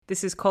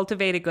This is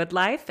Cultivate a Good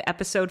Life,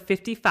 episode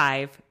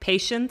 55,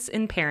 Patience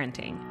in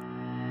Parenting.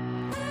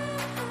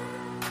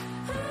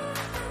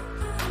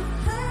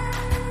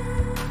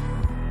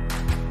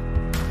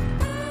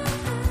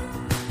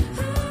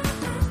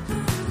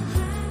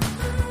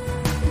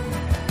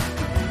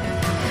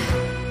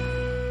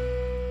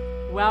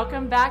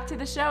 Welcome back to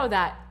the show.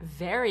 That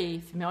very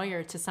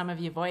familiar to some of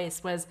you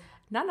voice was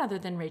none other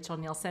than Rachel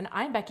Nielsen.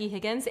 I'm Becky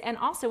Higgins, and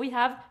also we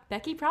have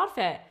Becky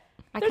Proudfit.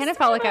 I kind of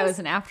felt like I was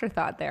an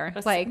afterthought there.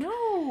 Like,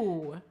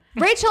 no.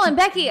 Rachel and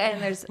Becky,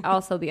 and there's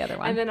also the other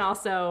one. And then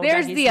also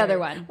there's Becky's the other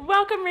one.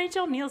 Welcome,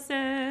 Rachel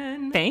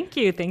Nielsen. Thank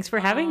you. Thanks for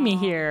having me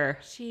here.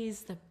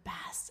 She's the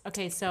best.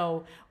 Okay,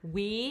 so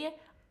we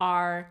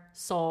are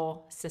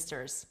soul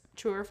sisters.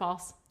 True or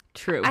false?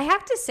 True. I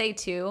have to say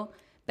too,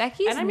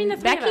 Becky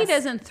Becky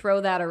doesn't throw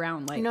that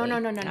around lightly. No.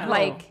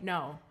 Like,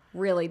 no.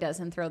 really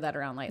doesn't throw that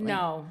around lightly.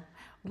 No.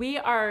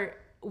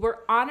 We're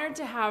honored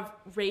to have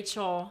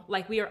Rachel.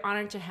 Like, we are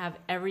honored to have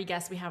every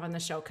guest we have on the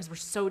show because we're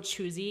so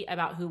choosy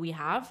about who we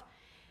have.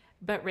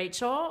 But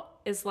Rachel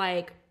is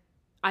like,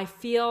 I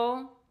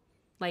feel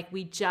like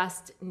we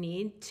just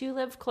need to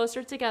live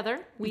closer together.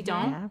 We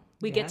don't.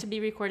 We get to be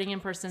recording in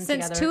person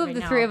together. Since two of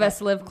the three of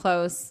us live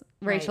close,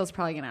 Rachel's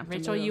probably going to have to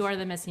Rachel, move you are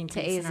the missing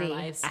piece in our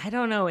lives. I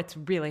don't know. It's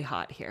really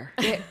hot here.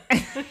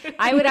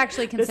 I would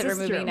actually consider is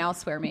moving true.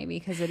 elsewhere maybe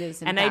because it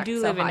is, And I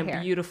do live in a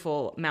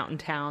beautiful mountain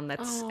town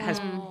that's has,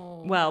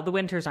 well, the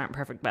winters aren't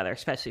perfect weather,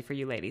 especially for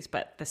you ladies,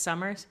 but the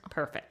summers,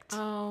 perfect.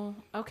 Oh,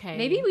 okay.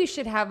 Maybe we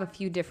should have a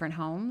few different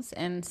homes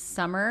and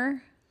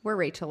summer where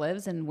Rachel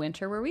lives and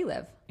winter where we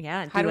live.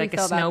 Yeah, How do do we like a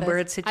feel about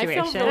snowbird this? situation.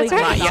 I feel really good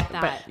about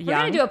that. But We're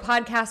going to do a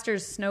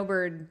podcaster's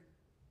snowbird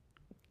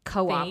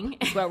co-op Thing.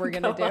 is what we're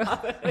going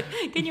to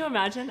do. Can you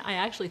imagine? I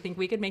actually think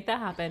we could make that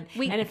happen.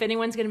 And if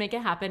anyone's going to make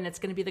it happen, it's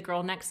going to be the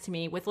girl next to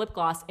me with lip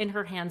gloss in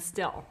her hand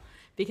still.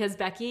 Because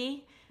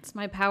Becky, It's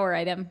my power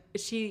item.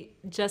 she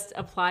just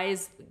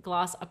applies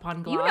gloss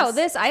upon gloss. You know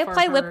this. I for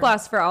apply her- lip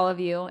gloss for all of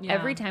you Yeah.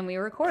 every time we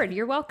record.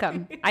 You're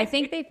welcome. I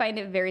think they find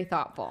it very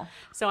thoughtful.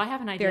 So I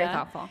have an idea. Very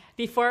thoughtful.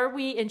 Before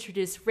we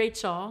introduce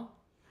Rachel,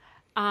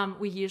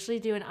 we usually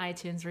do an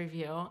iTunes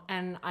review,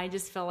 and I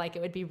just feel like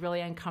it would be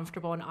really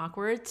uncomfortable and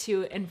awkward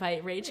to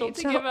invite Rachel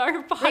to give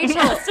our podcast.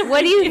 Rachel,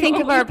 what do you think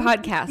of our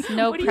podcast?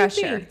 No What do you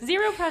pressure. think?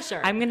 Zero pressure.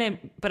 I'm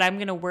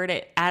gonna word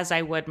it as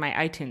I would my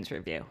iTunes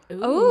review.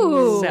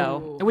 Ooh.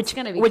 So, which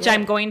gonna be which good.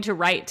 I'm going to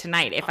write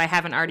tonight if I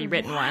haven't already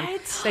written one.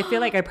 So I feel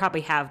like I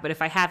probably have, but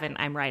if I haven't,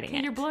 I'm writing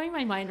it. You're blowing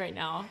my mind right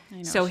now. I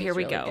know, So she's here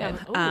we really go.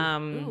 good.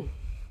 Ooh.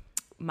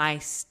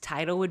 My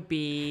title would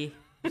be.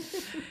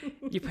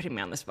 You're putting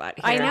me on the spot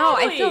here. I know.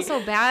 I Really? feel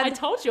so bad. I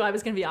told you I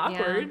was going to be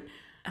awkward.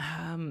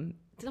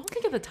 Don't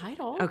think of the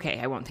title. Okay,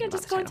 I won't Yeah, think about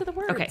just the go into title. the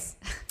words.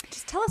 Okay.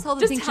 Just tell us all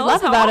the Just things you tell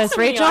us love how about us,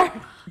 awesome we Rachel.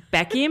 are.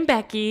 Becky and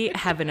Becky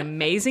have an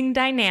amazing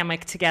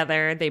dynamic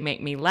together. They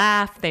make me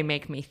laugh. They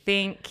make me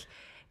think.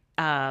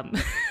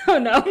 Oh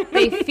no!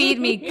 They feed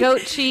me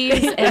goat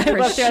cheese and I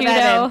will throw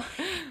that prosciutto.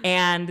 in.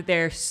 And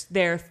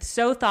they're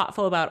so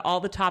thoughtful about all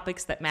the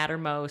topics that matter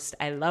most.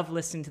 I love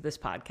listening to this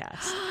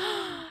podcast.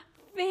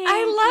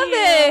 I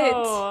love it.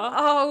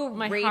 Oh,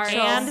 My Rachel. heart.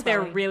 And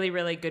they're Sorry. really,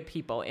 really good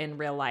people in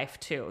real life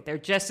too. They're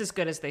just as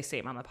good as they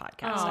seem on the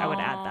podcast. I would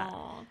add that.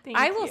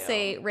 I will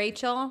say,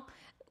 Rachel,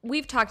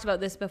 we've talked about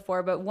this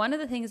before, but one of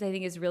the things I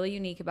think is really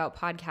unique about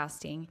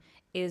podcasting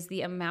is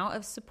the amount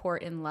of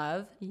support and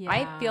love. Yeah.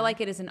 I feel like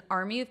it is an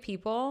army of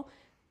people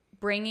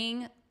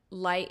bringing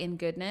light and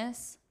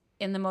goodness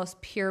in the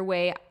most pure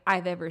way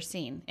I've ever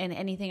seen in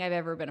anything I've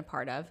ever been a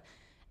part of.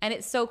 And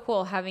it's so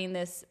cool having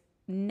this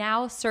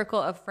now circle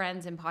of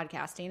friends in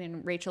podcasting,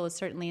 and Rachel is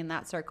certainly in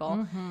that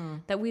circle,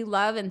 that we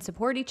love and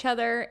support each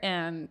other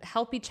and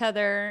help each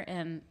other,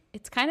 and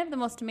it's kind of the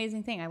most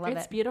amazing thing. I love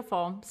It's it.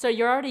 beautiful. So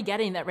you're already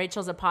getting that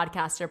Rachel's a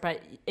podcaster, but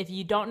if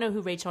you don't know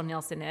who Rachel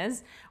Nielsen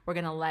is, we're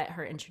going to let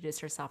her introduce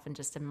herself in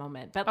just a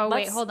moment. But Oh,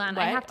 wait, let's- hold on.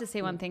 I what? have to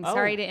say one thing. Oh,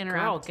 Sorry to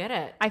interrupt. Girl, get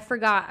it. I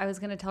forgot I was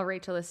going to tell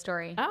Rachel this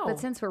story. Oh. But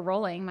since we're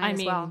rolling, might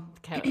as well.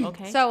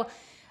 okay. So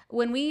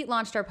when we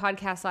launched our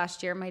podcast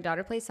last year, my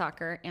daughter plays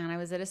soccer, and I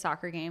was at a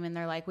soccer game, and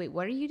they're like, wait,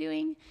 what are you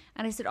doing?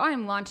 And I said, oh,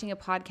 I'm launching a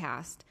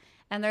podcast.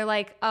 And they're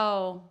like,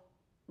 oh,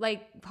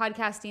 like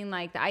podcasting,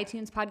 like the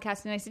iTunes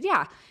podcasting. And I said,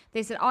 yeah.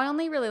 They said, oh, I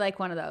only really like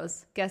one of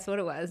those. Guess what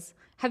it was?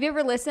 Have you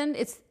ever listened?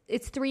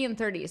 It's 3 and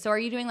 30. So are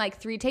you doing like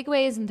 3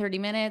 takeaways in 30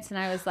 minutes? And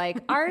I was like,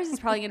 ours is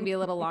probably going to be a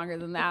little longer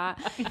than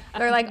that.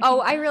 They're like, oh,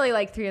 I really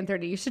like 3 and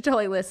 30. You should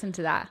totally listen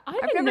to that. I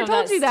I've didn't never know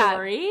told that you that.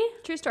 story.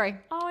 True story.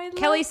 Oh, I love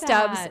Kelly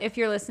Stubbs, that. if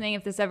you're listening,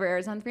 if this ever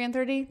airs on 3 and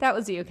 30, that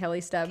was you,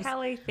 Kelly Stubbs.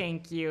 Kelly,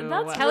 thank you.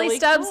 That's Kelly really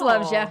Stubbs cool.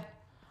 loves you.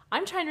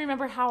 I'm trying to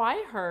remember how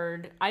I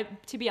heard.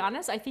 To be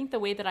honest, I think the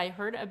way that I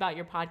heard about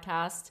your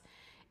podcast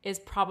is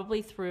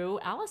probably through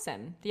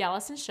Allison, the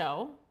Allison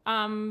Show,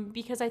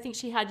 because I think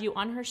she had you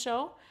on her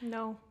show.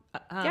 No.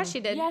 Yeah, she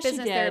did. yeah, she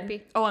Business did.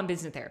 therapy. Oh, on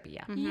business therapy,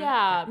 yeah.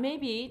 Yeah,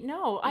 maybe.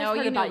 No, I've No, heard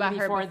you knew about about you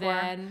her before before.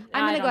 then.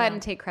 I'm going to I go don't ahead know.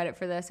 and take credit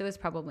for this. It was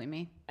probably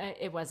me.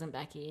 It wasn't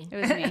Becky. It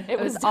was me. It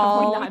was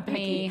all definitely not Becky.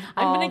 me.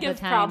 I'm all gonna the give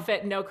time.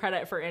 Proudfit no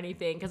credit for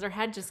anything because her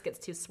head just gets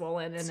too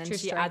swollen, and then true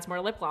she story. adds more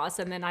lip gloss,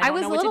 and then I I don't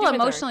was know a what to little do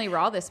with her. emotionally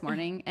raw this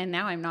morning, and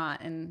now I'm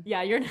not. And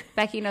Yeah, you're.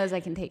 Becky knows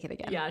I can take it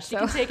again. Yeah, she So-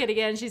 can take it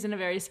again. She's in a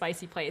very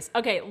spicy place.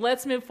 Okay,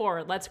 let's move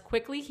forward. Let's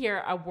quickly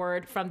hear a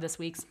word from this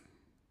week's.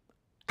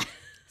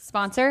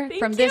 Sponsor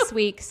from you. this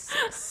week's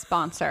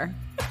sponsor.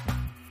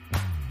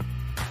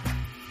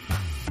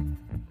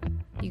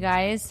 You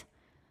guys,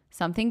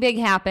 something big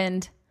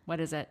happened. What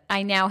is it?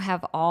 I now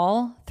have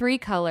all 3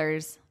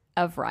 colors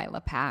of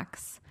Ryla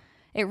packs.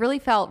 It really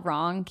felt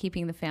wrong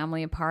keeping the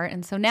family apart,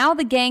 and so now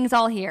the gang's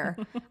all here.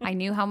 I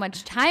knew how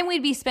much time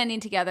we'd be spending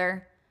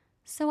together,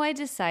 so I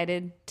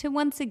decided to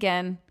once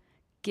again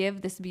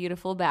give this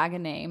beautiful bag a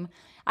name.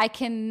 I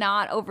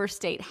cannot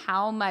overstate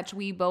how much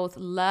we both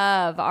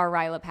love our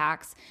Ryla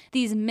packs.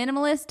 These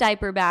minimalist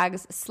diaper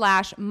bags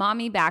 /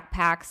 mommy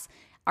backpacks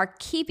are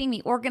keeping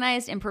me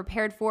organized and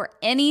prepared for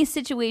any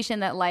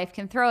situation that life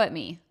can throw at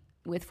me.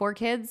 With 4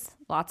 kids,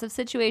 lots of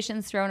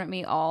situations thrown at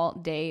me all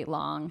day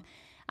long.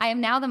 I am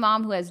now the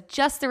mom who has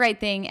just the right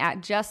thing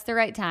at just the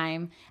right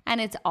time, and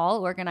it's all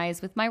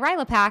organized with my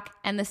Ryla pack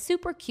and the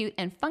super cute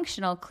and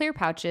functional clear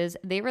pouches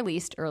they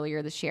released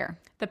earlier this year.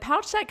 The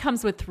pouch set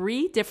comes with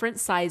 3 different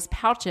size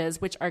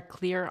pouches, which are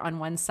clear on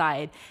one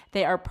side.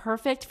 They are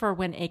perfect for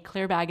when a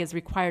clear bag is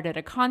required at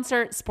a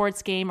concert,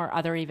 sports game, or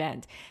other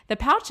event. The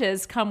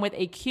pouches come with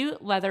a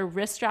cute leather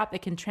wrist strap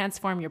that can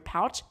transform your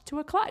pouch to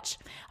a clutch.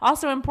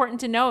 Also important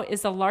to note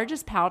is the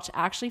largest pouch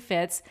actually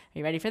fits, are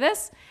you ready for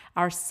this?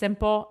 Our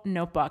simple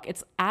notebook.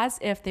 It's as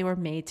if they were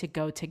made to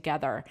go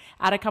together.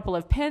 Add a couple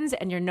of pins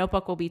and your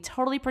notebook will be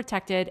totally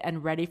protected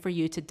and ready for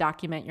you to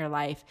document your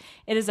life.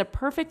 It is a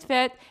perfect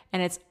fit,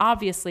 and it's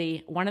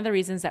obviously one of the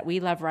reasons that we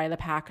love Ryla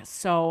Pack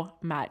so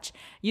much.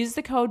 Use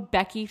the code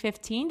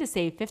Becky15 to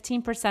save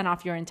 15%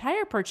 off your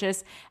entire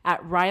purchase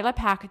at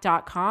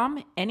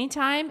rylapack.com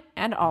anytime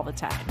and all the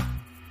time.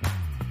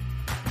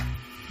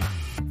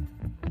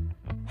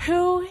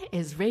 Who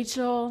is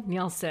Rachel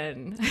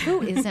Nielsen?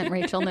 Who isn't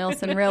Rachel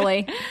Nielsen,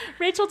 really?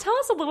 Rachel, tell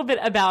us a little bit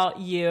about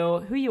you,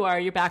 who you are,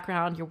 your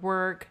background, your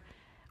work.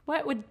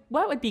 What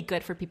would be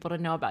good for people to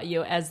know about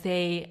you as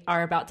they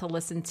are about to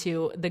listen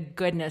to the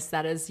goodness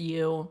that is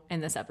you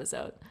in this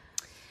episode?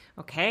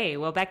 Okay,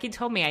 well, Becky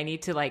told me I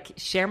need to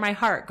share my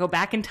heart, go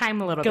back in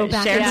time a little Go bit,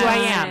 back share in who I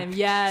time, am.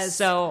 yes.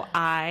 So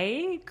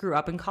I grew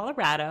up in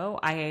Colorado.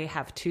 I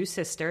have 2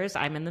 sisters.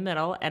 I'm in the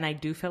middle, and I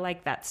do feel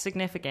like that's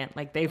significant.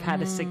 Like they've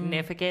had a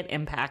significant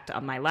impact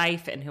on my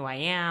life and who I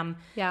am.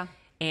 Yeah.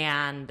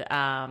 And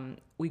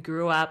we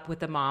grew up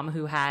with a mom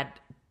who had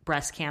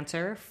breast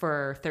cancer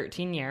for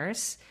 13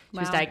 years. She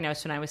was Wow.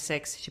 diagnosed when I was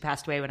 6. She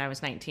passed away when I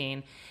was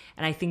 19.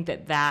 And I think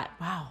that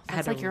Wow, had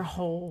that's like your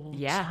whole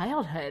Yeah.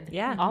 childhood.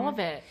 Yeah. All of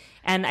it.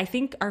 And I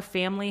think our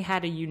family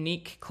had a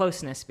unique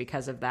closeness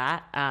because of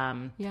that.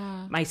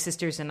 Yeah. My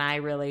sisters and I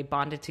really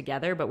bonded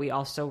together, but we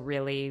also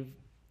really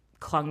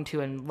clung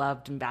to and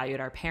loved and valued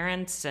our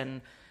parents.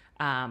 And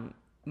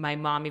my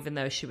mom, even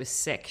though she was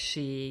sick,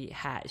 she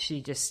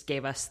just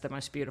gave us the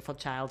most beautiful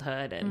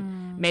childhood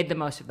and made the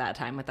most of that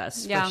time with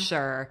us, Yeah. for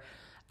sure.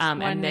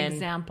 One and then,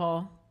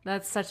 example.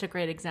 That's such a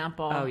great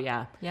example. oh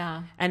yeah.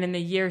 Yeah. And in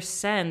the years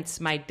since,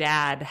 my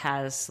dad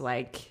has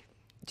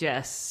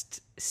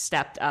just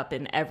stepped up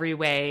in every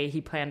way.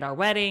 He planned our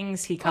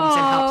weddings. He comes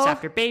and helps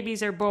after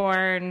babies are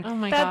born. Oh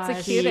my That's the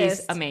gosh.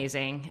 cutest. He's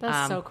amazing.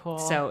 That's so cool.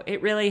 So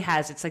it really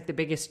has. It's like the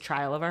biggest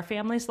trial of our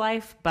family's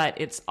life, but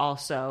it's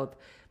also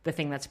the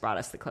thing that's brought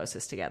us the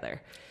closest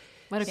together.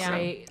 What a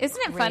great.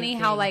 Isn't it great funny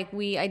how thing.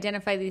 we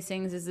identify these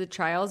things as the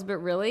trials, but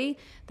really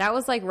that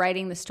was like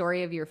writing the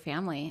story of your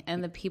family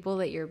and the people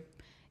that your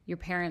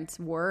parents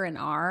were and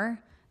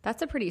are.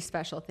 That's a pretty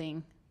special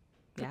thing.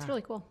 That's Yeah.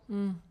 really cool.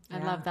 I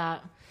love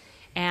that.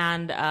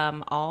 And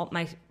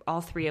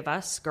all 3 of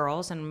us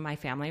girls and my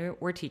family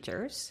were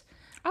teachers.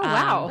 Oh,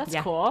 wow. That's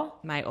Yeah. cool.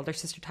 My older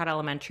sister taught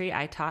elementary.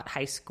 I taught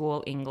high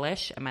school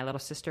English, and my little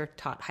sister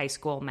taught high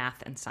school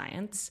math and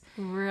science.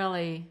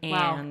 Really.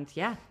 Wow. And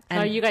yeah, So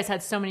and you guys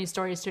had so many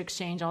stories to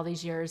exchange all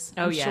these years.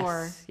 I'm yes.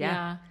 sure.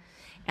 Yeah.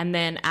 And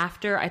then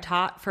after I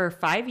taught for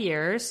 5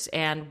 years,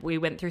 and we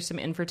went through some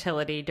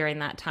infertility during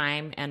that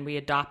time, and we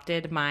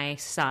adopted my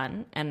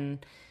son,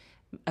 and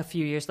a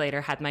few years later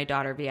had my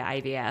daughter via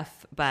IVF.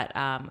 But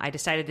I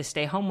decided to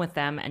stay home with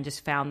them and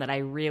just found that I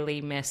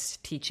really miss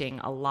teaching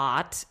a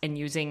lot and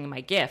using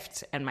my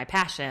gift and my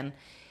passion,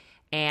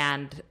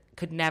 and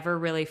could never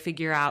really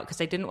figure out, because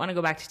I didn't want to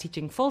go back to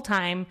teaching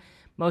full-time,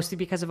 mostly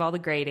because of all the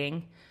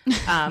grading.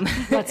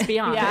 Let's be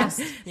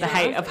honest. The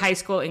height of high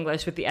school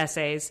English with the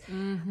essays.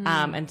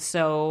 And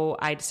so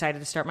I decided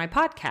to start my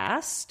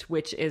podcast,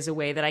 which is a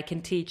way that I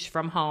can teach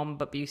from home,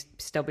 but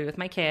still be with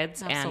my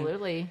kids.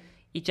 Absolutely. And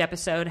each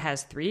episode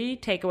has 3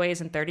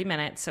 takeaways in 30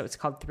 minutes. So it's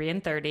called 3 in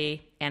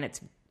 30, and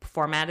it's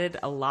formatted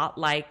a lot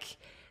like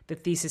the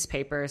thesis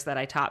papers that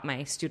I taught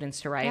my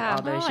students to write Yeah.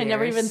 all those years. I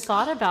never even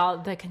thought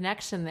about the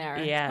connection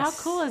there. Yes. How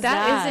cool is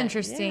that? That is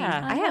interesting.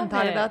 Yeah. I hadn't love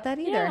thought it. about that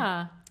either.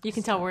 Yeah. You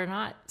can tell we're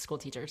not school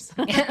teachers.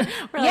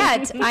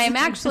 Yet I am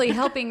actually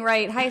helping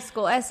write high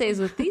school essays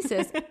with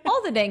thesis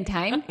all the dang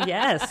time.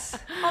 Yes.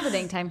 All the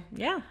dang time.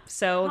 Yeah.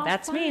 So How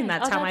that's me. fun. And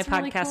that's Oh, how that's my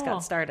really podcast cool.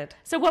 got started.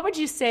 So what would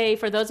you say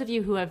for those of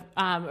you who have,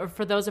 or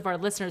for those of our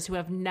listeners who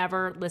have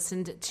never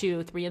listened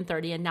to 3 in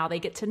 30 and now they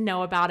get to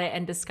know about it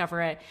and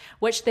discover it,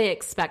 what should they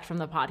expect from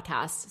the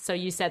podcast? So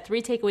you said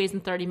 3 takeaways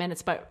in 30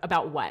 minutes, but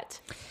about what?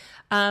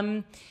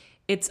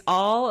 It's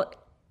all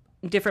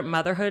different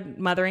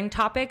mothering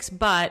topics,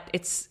 but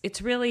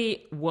it's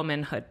really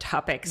womanhood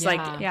topics. Yeah.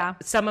 Like Yeah.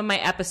 some of my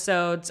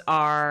episodes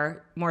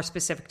are more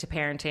specific to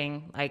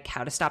parenting, like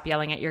how to stop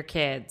yelling at your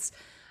kids,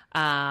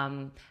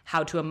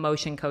 how to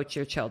emotion coach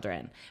your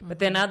children. But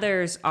then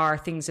others are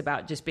things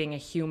about just being a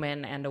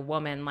human and a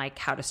woman, like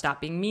how to stop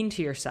being mean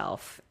to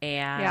yourself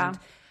and Yeah.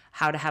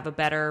 how to have a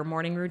better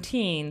morning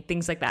routine,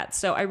 things like that.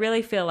 So I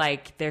really feel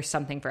like there's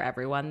something for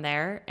everyone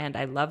there, and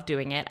I love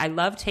doing it. I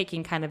love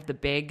taking kind of the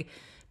big,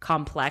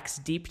 complex,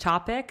 deep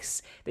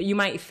topics that you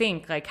might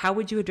think, like, how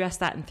would you address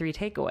that in 3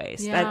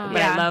 takeaways? Yeah. But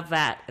Yeah. I love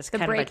that as The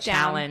kind of a breakdown.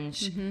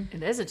 challenge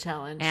It is a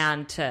challenge.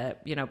 and to,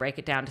 break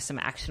it down to some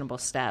actionable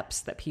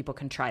steps that people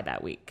can try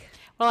that week.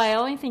 Well, I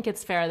only think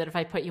it's fair that if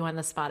I put you on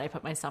the spot, I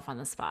put myself on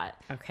the spot.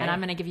 Okay. And I'm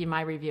going to give you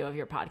my review of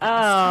your podcast.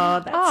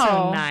 Oh, that's so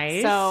Oh.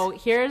 nice. So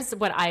here's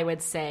what I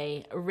would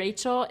say.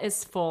 Rachel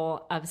is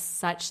full of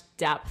such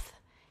depth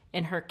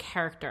in her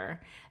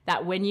character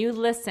that when you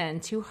listen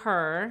to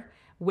her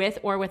with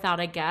or without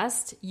a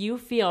guest, you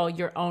feel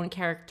your own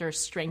character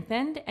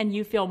strengthened and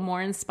you feel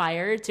more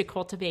inspired to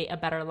cultivate a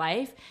better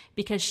life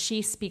because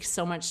she speaks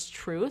so much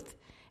truth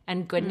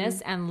and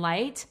goodness and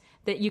light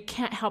that you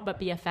can't help but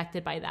be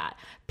affected by that.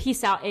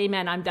 Peace out.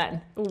 Amen. I'm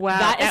done. Wow.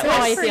 That is That how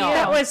was- I feel.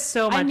 that was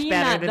so I much mean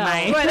better that, than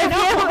though.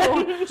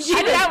 my- I know. She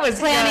was That was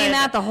planning good.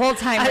 that the whole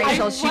time,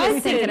 Rachel. She was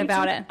thinking wasn't.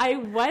 about it. I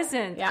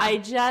wasn't. Yeah. I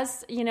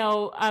just,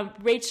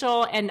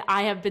 Rachel and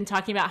I have been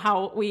talking about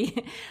how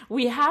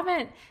we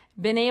haven't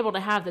been able to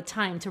have the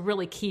time to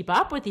really keep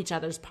up with each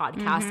other's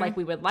podcasts like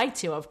we would like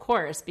to, of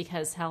course,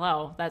 because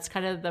hello, that's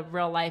kind of the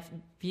real life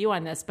view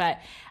on this. But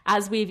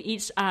as we've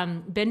each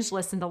binge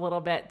listened a little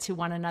bit to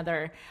one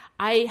another,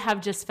 I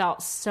have just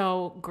felt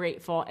so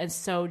grateful and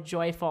so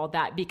joyful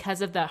that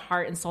because of the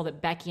heart and soul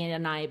that Becky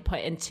and I put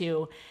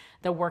into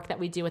the work that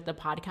we do with the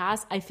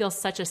podcast, I feel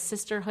such a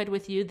sisterhood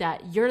with you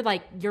that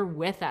you're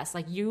with us.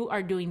 Like you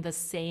are doing the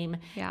same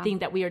Yeah. thing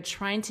that we are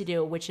trying to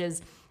do, which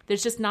is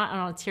there's just not an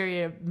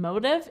ulterior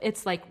motive.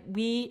 It's like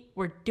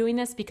we're doing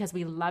this because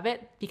we love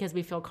it, because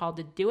we feel called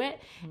to do it,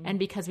 and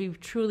because we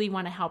truly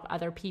want to help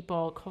other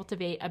people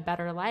cultivate a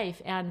better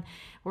life. And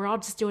we're all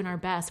just doing our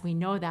best. We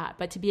know that.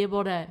 But to be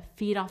able to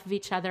feed off of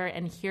each other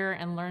and hear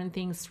and learn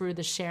things through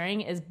the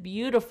sharing is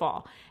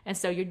beautiful. And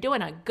so you're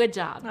doing a good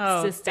job,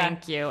 Oh, sister.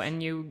 thank you.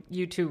 And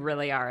you two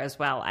really are as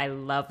well. I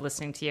love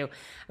listening to you.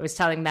 I was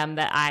telling them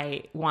that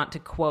I want to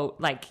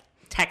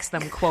text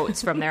them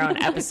quotes from their own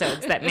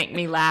episodes that make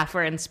me laugh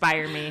or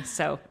inspire me.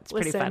 So it's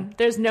pretty fun.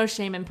 There's no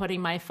shame in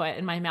putting my foot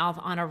in my mouth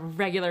on a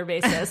regular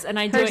basis. And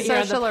I do Her it here on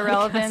the social podcast.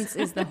 irrelevance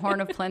is the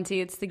horn of plenty.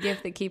 It's the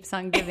gift that keeps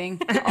on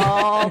giving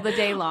all the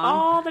day long.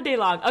 all the day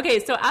long. Okay,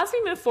 so as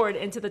we move forward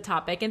into the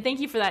topic, and thank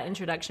you for that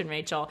introduction,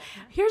 Rachel.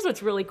 Here's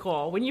what's really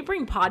cool. When you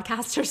bring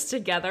podcasters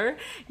together,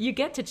 you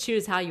get to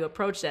choose how you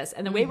approach this.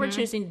 And the way we're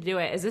choosing to do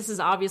it is this is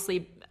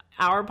obviously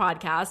our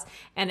podcast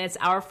and it's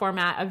our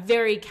format, a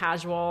very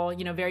casual,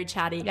 very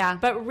chatty. Yeah.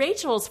 But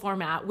Rachel's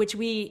format, which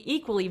we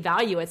equally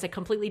value, it's a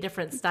completely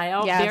different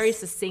style, Yes. very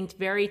succinct,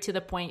 very to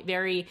the point,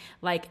 very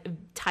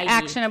tidy.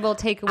 Actionable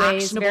takeaways,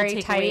 Actionable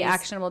very tidy, takeaways.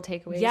 actionable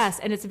takeaways. Yes,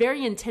 and it's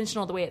very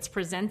intentional the way it's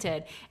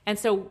presented. And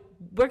so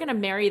we're going to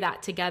marry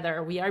that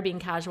together. We are being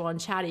casual and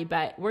chatty,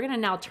 but we're going to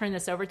now turn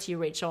this over to you,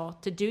 Rachel,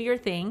 to do your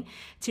thing,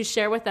 to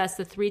share with us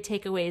the 3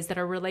 takeaways that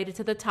are related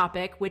to the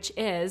topic, which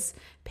is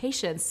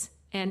patience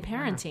and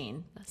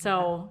parenting.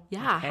 So,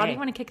 how do Okay. you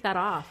want to kick that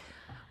off?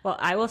 Well,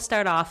 I will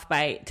start off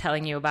by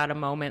telling you about a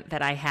moment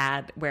that I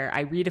had where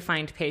I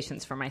redefined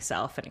patience for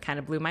myself, and it kind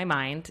of blew my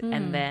mind.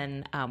 And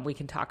then we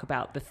can talk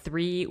about the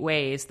 3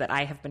 ways that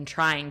I have been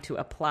trying to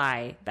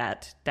apply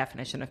that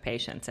definition of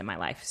patience in my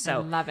life. I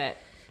So, love it.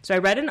 I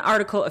read an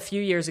article a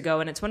few years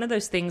ago, and it's one of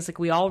those things like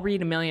we all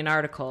read a million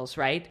articles,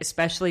 right?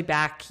 Especially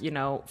back,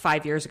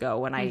 5 years ago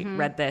when I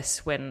read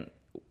this, when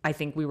I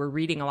think we were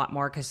reading a lot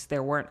more because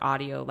there weren't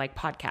audio like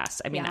podcasts.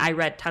 I mean, Yeah. I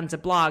read tons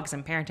of blogs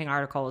and parenting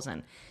articles,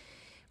 and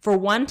for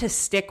one to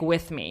stick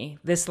with me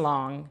this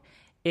long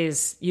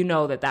is,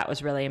 that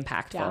was really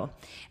impactful. Yeah.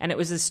 And it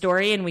was a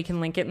story, and we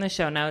can link it in the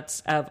show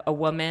notes, of a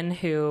woman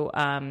who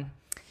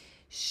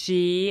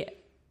she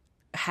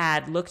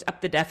had looked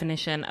up the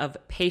definition of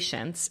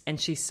patience, and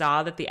she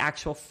saw that the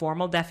actual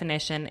formal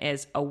definition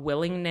is a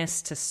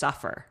willingness to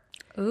suffer.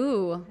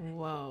 Ooh.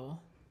 Whoa.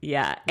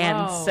 Yeah. And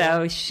Whoa.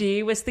 so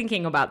she was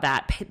thinking about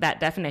that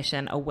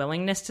definition, a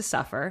willingness to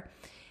suffer.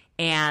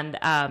 And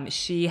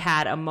she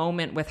had a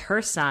moment with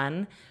her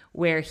son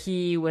where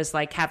he was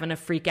like having a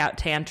freak out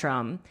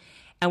tantrum.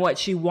 And what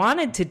she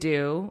wanted to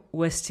do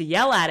was to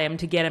yell at him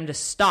to get him to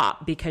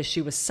stop because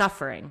she was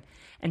suffering.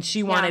 And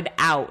she wanted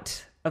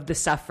out of the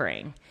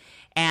suffering.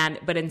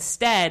 But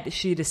instead,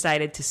 she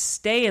decided to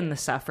stay in the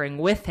suffering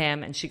with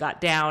him, and she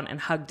got down and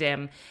hugged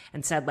him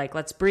and said, like,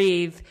 let's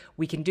breathe.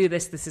 We can do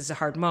this. This is a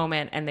hard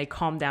moment. And they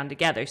calmed down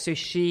together. So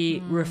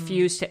she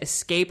refused to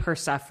escape her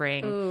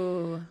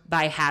suffering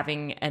by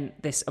having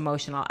this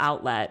emotional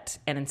outlet,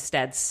 and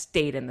instead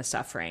stayed in the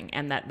suffering.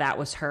 And that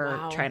was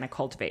her trying to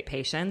cultivate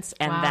patience.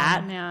 And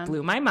that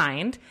blew my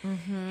mind.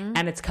 Mm-hmm.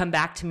 And it's come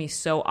back to me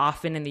so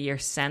often in the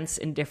years since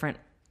in different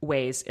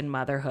ways in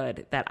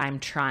motherhood, that I'm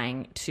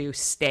trying to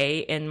stay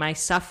in my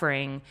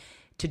suffering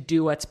to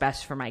do what's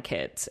best for my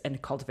kids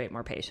and cultivate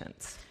more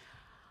patience.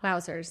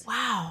 Wowzers.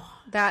 Wow.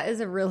 That is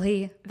a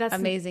really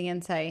amazing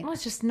insight. Well,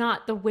 it's just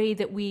not the way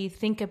that we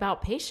think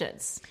about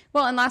patience.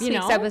 Well, in last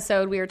week's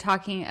episode, we were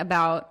talking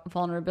about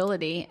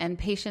vulnerability, and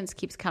patience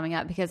keeps coming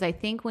up because I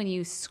think when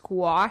you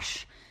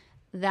squash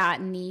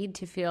that need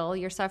to feel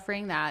your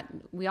suffering, that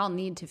we all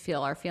need to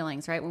feel our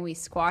feelings, right? When we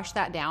squash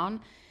that down,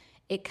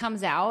 it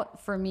comes out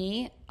for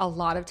me a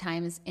lot of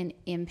times in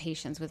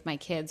impatience with my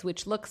kids,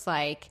 which looks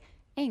like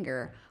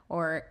anger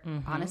or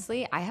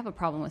honestly, I have a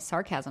problem with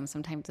sarcasm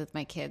sometimes with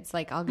my kids.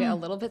 Like I'll get a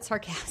little bit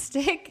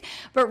sarcastic,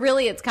 but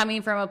really it's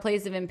coming from a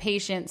place of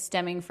impatience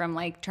stemming from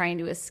like trying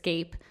to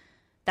escape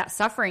that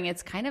suffering.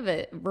 It's kind of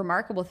a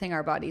remarkable thing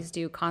our bodies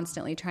do,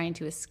 constantly trying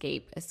to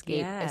escape.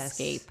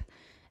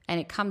 And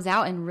it comes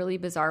out in really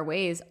bizarre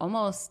ways.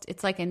 Almost,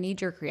 it's like a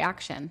knee-jerk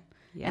reaction.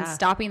 Yeah. And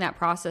stopping that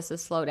process to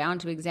slow down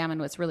to examine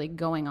what's really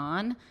going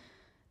on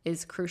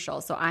is crucial.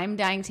 So I'm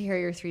dying to hear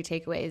your 3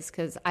 takeaways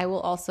because I will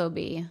also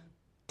be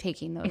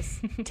taking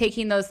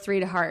those 3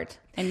 to heart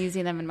and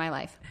using them in my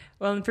life.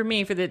 Well, and for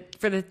me, for the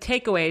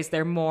takeaways,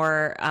 they're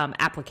more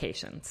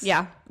applications.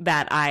 Yeah.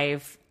 That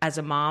I've, as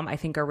a mom, I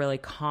think are really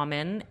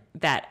common,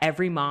 that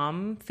every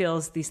mom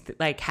feels these,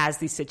 has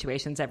these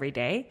situations every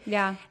day.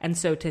 Yeah. And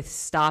so to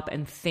stop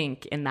and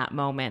think in that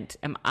moment,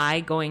 am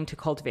I going to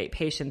cultivate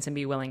patience and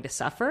be willing to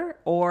suffer,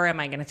 or am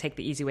I going to take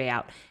the easy way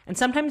out? And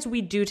sometimes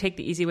we do take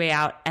the easy way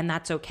out, and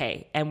that's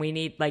okay. And we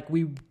need,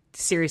 we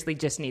seriously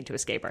just need to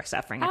escape our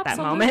suffering at that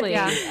moment.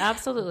 Yeah,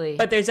 absolutely.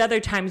 But there's other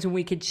times when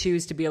we could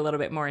choose to be a little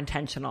bit more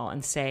intentional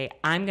and say,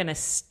 I'm going to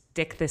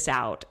stick this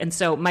out. And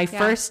so my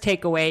first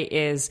takeaway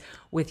is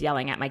with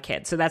yelling at my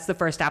kids. So that's the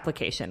first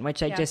application,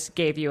 which I just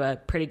gave you a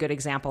pretty good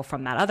example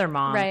from that other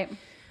mom. Right.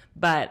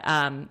 But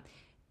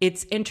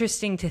it's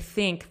interesting to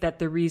think that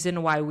the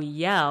reason why we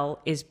yell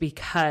is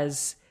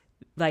because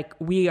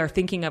we are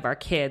thinking of our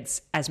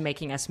kids as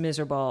making us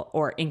miserable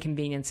or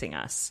inconveniencing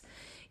us.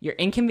 You're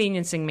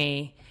inconveniencing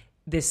me.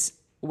 This,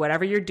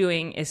 whatever you're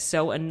doing is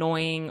so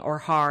annoying or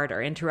hard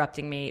or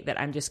interrupting me that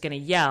I'm just going to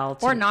yell.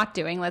 Or not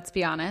doing, let's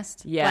be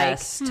honest.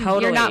 Yes,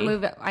 totally. You're not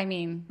moving. I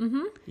mean,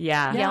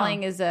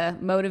 yelling is a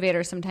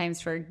motivator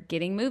sometimes for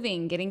getting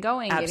moving, getting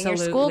going, getting your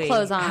school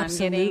clothes on,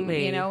 getting,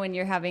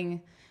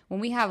 when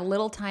we have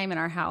little time in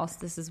our house,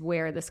 this is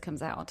where this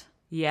comes out.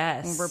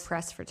 Yes. When we're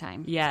pressed for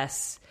time.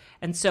 Yes.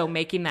 And so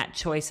making that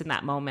choice in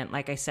that moment,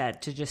 like I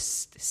said, to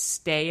just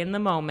stay in the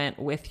moment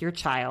with your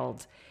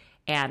child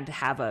and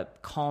have a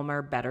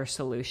calmer, better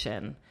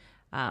solution,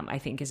 I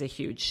think is a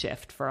huge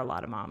shift for a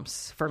lot of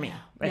moms, for me,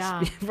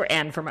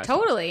 and for most.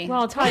 Totally.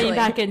 Well, tying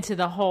back into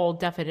the whole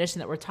definition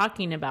that we're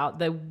talking about,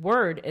 the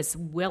word is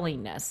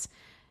willingness.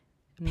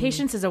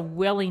 Patience is a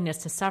willingness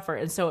to suffer.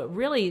 And so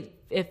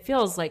it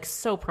feels like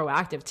so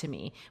proactive to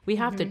me. We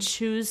have to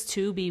choose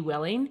to be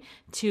willing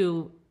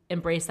to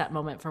embrace that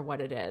moment for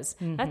what it is.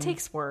 That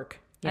takes work.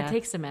 That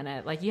takes a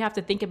minute. You have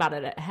to think about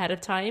it ahead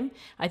of time.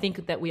 I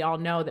think that we all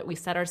know that we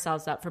set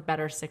ourselves up for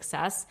better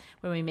success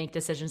when we make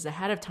decisions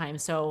ahead of time.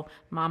 So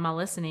mama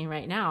listening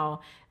right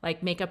now,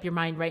 make up your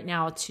mind right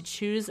now to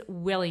choose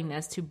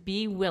willingness, to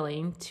be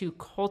willing to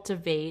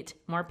cultivate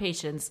more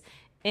patience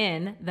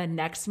in the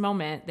next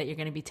moment that you're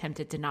going to be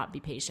tempted to not be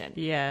patient.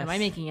 Yes. Am I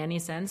making any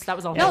sense? That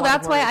was a whole No,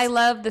 that's why I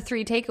love the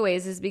 3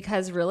 takeaways, is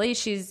because really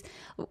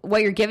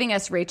what you're giving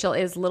us, Rachel,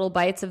 is little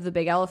bites of the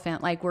big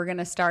elephant. We're going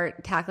to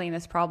start tackling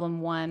this problem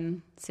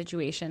one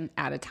situation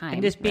at a time.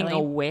 And just being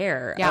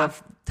aware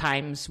of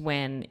times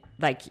when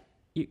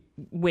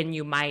when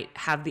you might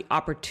have the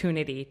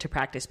opportunity to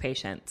practice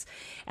patience.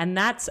 And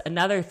that's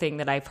another thing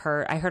that I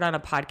heard on a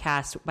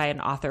podcast by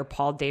an author,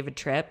 Paul David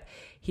Tripp.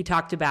 He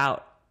talked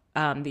about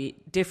the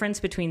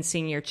difference between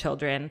seeing your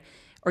children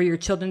or your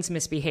children's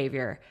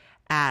misbehavior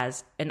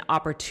as an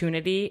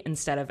opportunity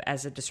instead of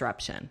as a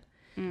disruption.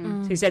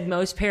 So he said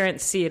most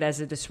parents see it as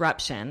a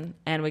disruption,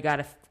 and we got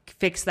to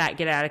fix that,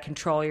 get it out of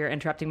control, you're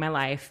interrupting my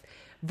life,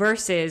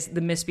 versus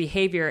the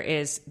misbehavior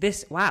is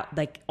this,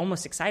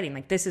 almost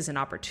exciting. This is an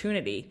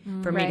opportunity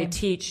for me to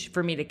teach,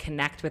 for me to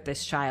connect with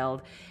this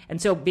child.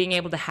 And so being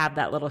able to have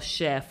that little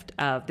shift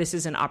of this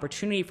is an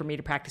opportunity for me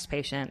to practice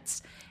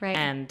patience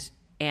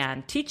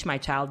and teach my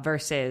child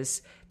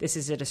versus this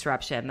is a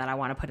disruption that I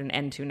want to put an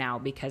end to now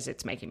because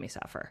it's making me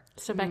suffer.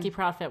 So Becky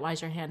Prophet,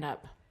 why's your hand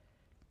up?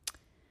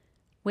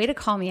 Way to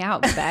call me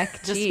out,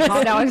 Beck. Just Jeez.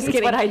 call No, I'm me. just It's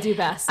kidding. what I do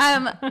best.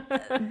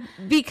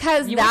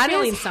 Because You were that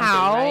feeling is something,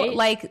 how, right?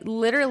 like,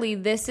 literally,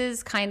 this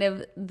is kind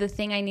of the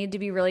thing I need to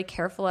be really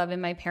careful of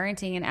in my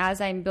parenting. And as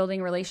I'm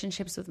building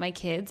relationships with my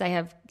kids, I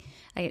have,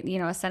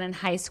 a son in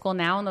high school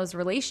now, and those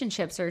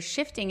relationships are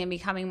shifting and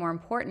becoming more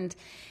important.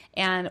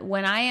 And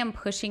when I am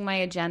pushing my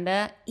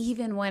agenda,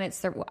 even when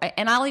it's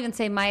and I'll even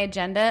say my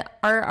agenda,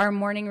 our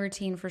morning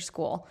routine for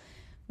school.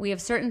 We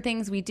have certain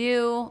things we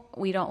do.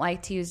 We don't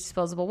like to use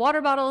disposable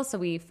water bottles, so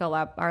we fill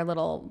up our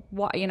little,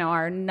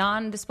 our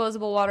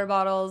non-disposable water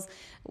bottles.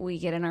 We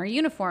get in our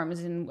uniforms,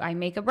 and I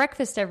make a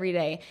breakfast every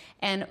day.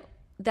 And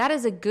that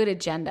is a good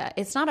agenda.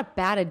 It's not a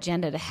bad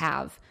agenda to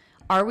have.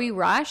 Are we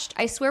rushed?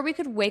 I swear we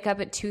could wake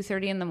up at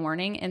 2:30 in the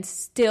morning and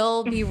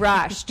still be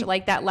rushed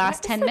like that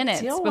last 10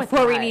 minutes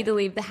before we need to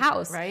leave the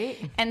house. Right.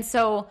 And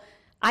so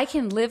I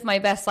can live my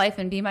best life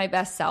and be my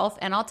best self.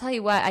 And I'll tell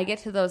you what, I get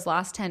to those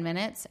last 10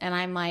 minutes and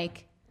I'm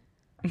like,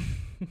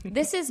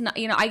 this is not,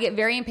 I get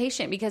very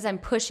impatient because I'm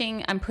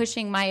pushing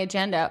my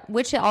agenda,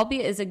 which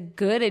albeit is a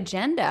good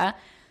agenda,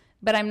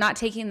 but I'm not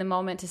taking the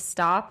moment to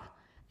stop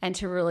and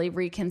to really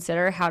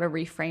reconsider how to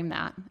reframe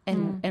that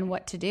and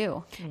what to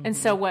do. And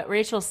so what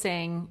Rachel's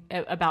saying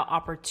about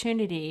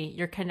opportunity,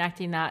 you're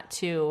connecting that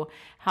to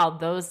how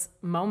those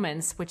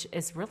moments, which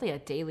is really a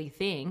daily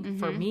thing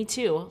for me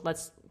too.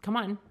 Come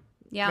on.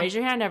 Yeah. Raise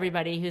your hand,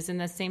 everybody who's in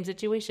the same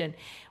situation.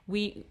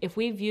 If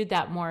we viewed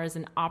that more as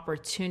an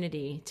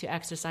opportunity to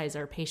exercise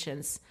our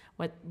patience,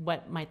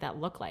 what might that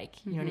look like?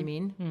 You know what I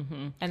mean?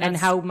 Mm-hmm. And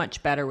how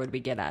much better would we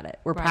get at it?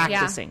 We're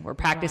practicing. Yeah. We're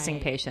practicing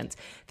patience.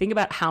 Think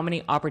about how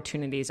many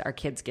opportunities our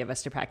kids give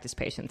us to practice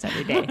patience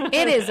every day.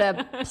 It is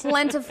a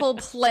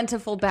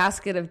plentiful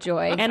basket of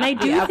joy. And I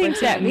do think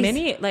that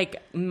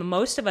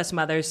most of us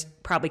mothers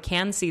probably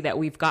can see that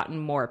we've gotten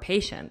more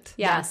patient.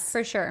 Yes,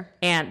 for sure.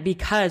 And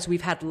because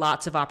we've had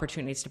lots of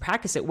opportunities to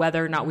practice it,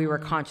 whether or not we were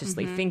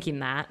consciously thinking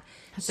that.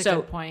 That's a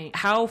good point.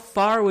 How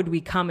far would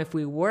we come if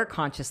we were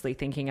consciously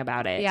thinking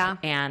about it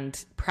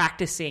and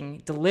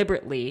practicing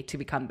deliberately to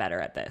become better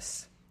at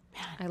this?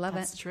 I love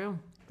That's true.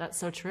 That's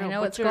so true. I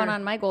know what's going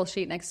on my goal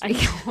sheet next week.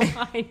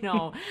 I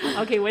know.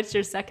 Okay, what's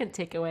your second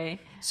takeaway?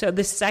 So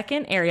the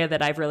second area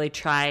that I've really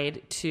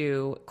tried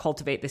to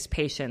cultivate this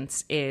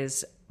patience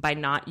is by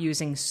not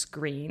using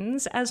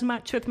screens as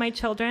much with my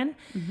children,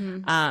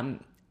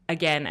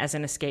 again, as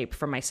an escape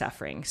from my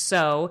suffering.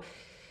 So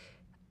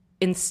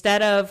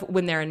instead of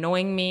when they're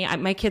annoying me,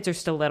 my kids are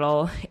still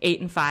little,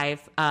 8 and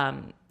 5,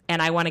 and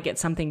I want to get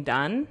something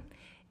done.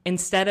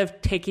 Instead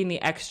of taking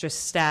the extra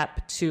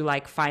step to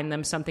find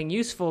them something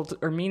useful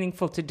or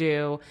meaningful to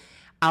do,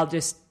 I'll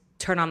just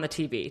turn on the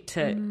TV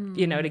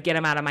to get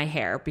them out of my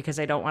hair because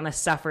I don't want to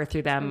suffer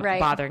through them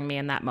bothering me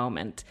in that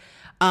moment.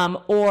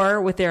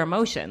 Or with their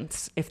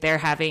emotions. If they're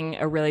having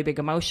a really big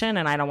emotion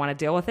and I don't want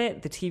to deal with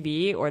it, the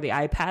TV or the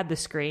iPad, the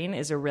screen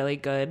is a really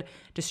good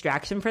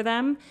distraction for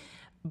them.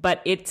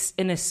 But it's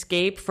an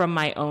escape from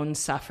my own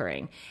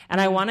suffering. And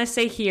I want to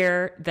say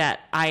here that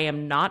I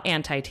am not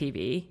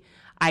anti-TV.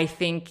 I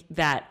think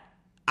that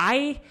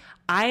I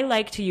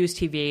like to use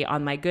TV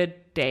on my good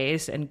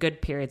days and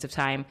good periods of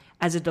time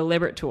as a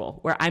deliberate tool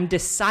where I'm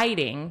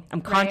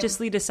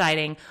consciously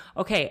deciding,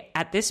 okay,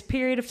 at this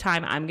period of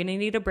time, I'm going to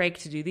need a break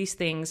to do these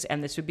things.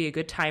 And this would be a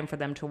good time for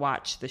them to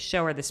watch the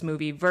show or this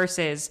movie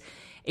versus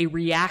a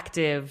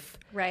reactive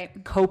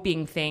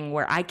coping thing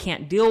where I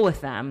can't deal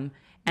with them.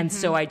 And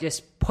so I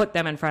just put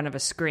them in front of a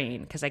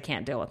screen because I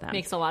can't deal with them.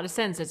 Makes a lot of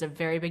sense. There's a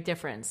very big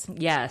difference.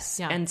 Yes.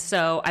 Yeah. And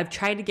so I've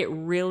tried to get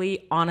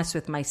really honest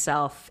with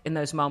myself in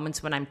those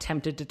moments when I'm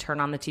tempted to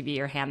turn on the TV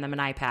or hand them an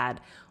iPad.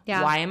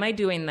 Yeah. Why am I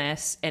doing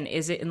this? And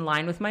is it in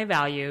line with my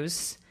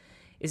values?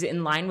 Is it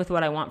in line with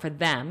what I want for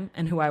them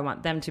and who I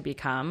want them to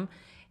become?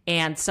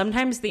 And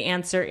sometimes the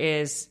answer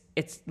is,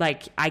 it's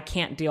like, I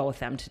can't deal with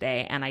them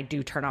today, and I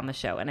do turn on the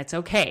show, and it's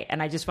okay.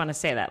 And I just want to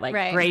say that,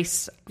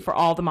 grace for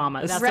all the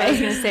mamas. That's what I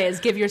was going to say, is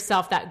give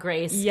yourself that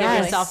grace, give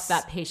yourself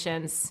that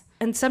patience.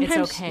 And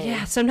sometimes, it's okay.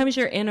 Sometimes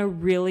you're in a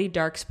really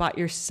dark spot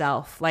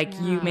yourself.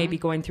 You may be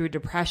going through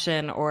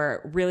depression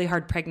or really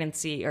hard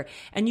pregnancy,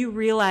 and you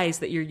realize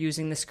that you're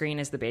using the screen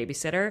as the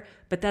babysitter,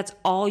 but that's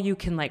all you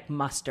can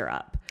muster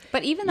up.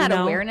 But even that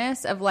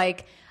awareness of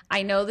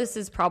I know this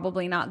is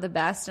probably not the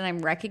best,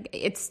 and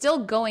it's still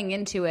going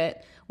into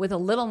it with a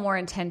little more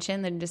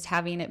intention than just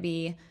having it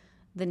be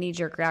the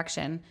knee-jerk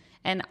reaction.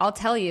 And I'll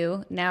tell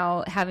you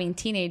now, having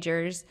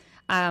teenagers,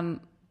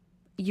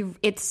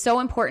 it's so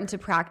important to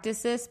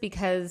practice this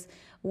because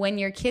when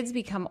your kids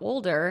become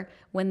older,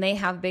 when they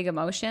have big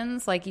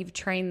emotions, you've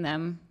trained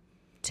them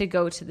to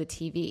go to the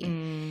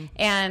TV.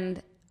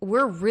 And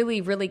we're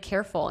really, really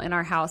careful in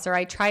our house, or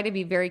I try to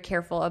be very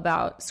careful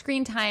about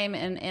screen time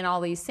and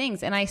all these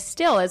things. And I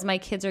still, as my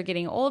kids are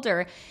getting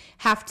older,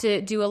 have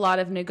to do a lot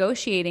of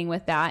negotiating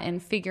with that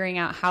and figuring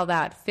out how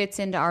that fits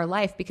into our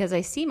life because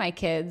I see my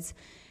kids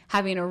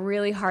having a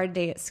really hard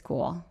day at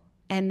school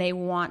and they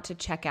want to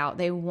check out.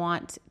 They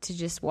want to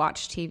just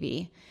watch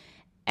TV.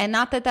 And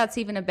not that that's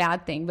even a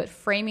bad thing, but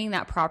framing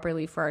that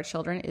properly for our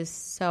children is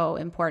so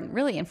important,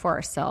 really, and for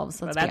ourselves.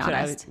 Let's be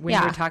honest. When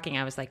you were talking,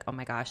 I was like, oh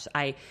my gosh,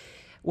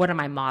 what am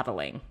I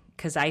modeling?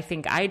 Because I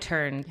think I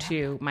turn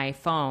to my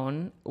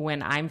phone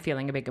when I'm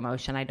feeling a big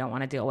emotion I don't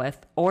want to deal with,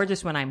 or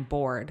just when I'm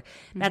bored.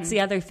 That's the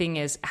other thing,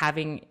 is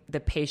having the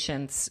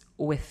patience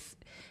with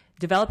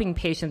developing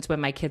patience when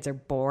my kids are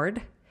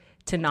bored.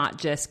 To not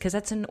just, because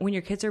when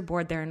your kids are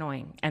bored, they're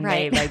annoying, and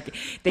they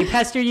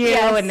pester you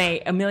and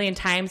they a million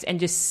times, and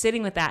just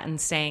sitting with that and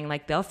saying,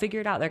 like, they'll figure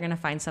it out. They're going to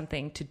find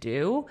something to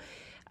do.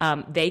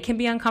 They can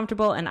be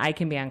uncomfortable and I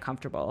can be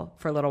uncomfortable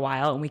for a little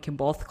while, and we can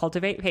both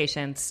cultivate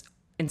patience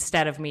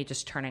instead of me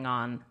just turning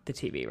on the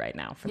TV right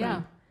now for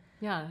them.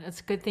 Yeah, it's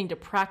a good thing to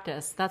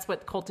practice. That's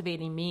what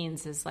cultivating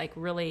means, is like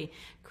really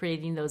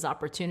creating those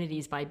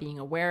opportunities by being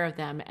aware of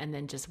them and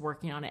then just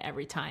working on it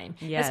every time.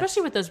 Yes.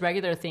 Especially with those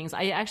regular things.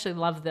 I actually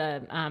love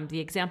the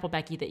example,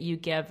 Becky, that you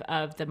give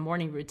of the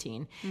morning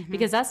routine,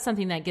 because that's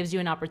something that gives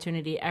you an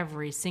opportunity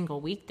every single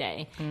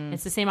weekday.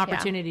 It's the same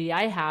opportunity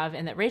I have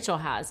and that Rachel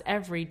has.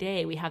 Every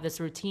day we have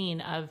this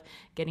routine of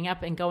getting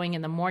up and going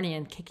in the morning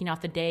and kicking off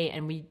the day,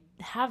 and we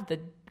have the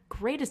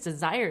greatest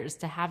desires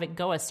to have it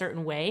go a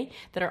certain way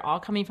that are all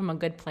coming from a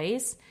good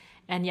place.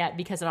 And yet,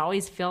 because it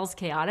always feels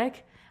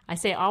chaotic, I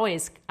say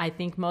always, I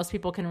think most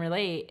people can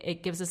relate.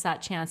 It gives us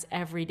that chance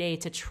every day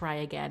to try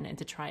again and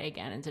to try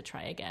again and to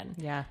try again.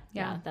 Yeah.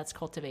 That's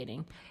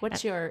cultivating.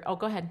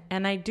 Go ahead.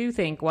 And I do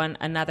think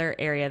another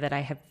area that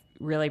I have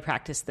really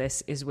practiced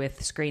this is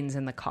with screens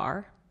in the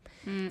car.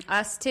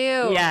 Us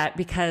too. Yeah,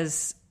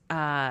 because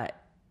I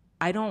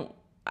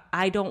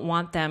don't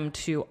want them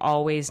to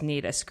always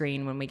need a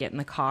screen when we get in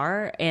the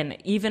car, and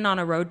even on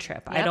a road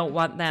trip. I don't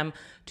want them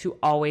to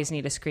always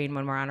need a screen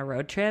when we're on a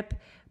road trip.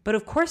 But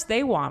of course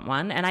they want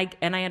one, and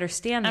I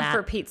understand that. And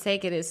for Pete's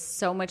sake, it is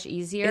so much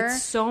easier.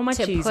 It's so much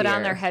easier to put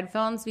on their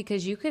headphones,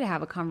 because you could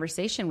have a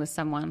conversation with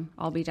someone,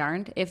 I'll be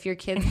darned, if your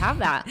kids have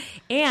that.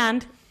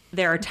 And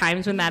there are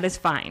times when that is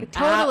fine.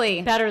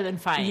 Totally. Better than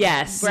fine.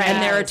 Yes. Right.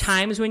 And there are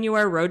times when you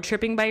are road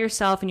tripping by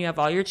yourself and you have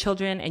all your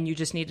children and you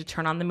just need to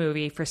turn on the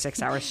movie for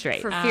 6 hours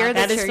straight. For fear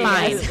that is you're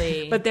fine.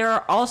 used. But there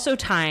are also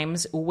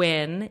times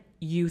when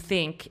you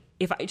think,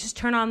 if I just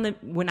turn on the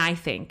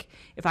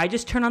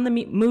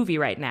movie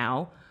right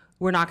now,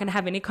 we're not going to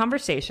have any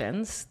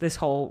conversations this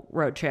whole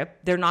road trip.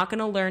 They're not going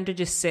to learn to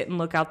just sit and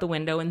look out the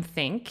window and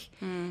think.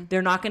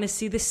 They're not going to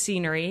see the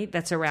scenery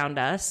that's around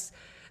us.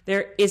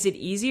 Is it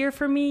easier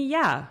for me?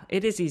 Yeah,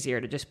 it is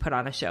easier to just put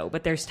on a show.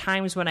 But there's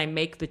times when I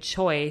make the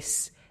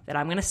choice that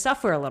I'm going to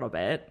suffer a little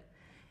bit,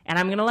 and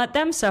I'm going to let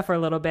them suffer a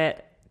little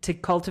bit to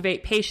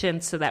cultivate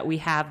patience so that we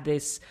have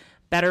this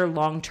better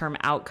long-term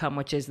outcome,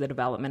 which is the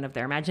development of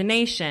their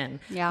imagination,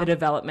 the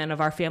development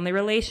of our family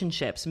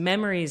relationships,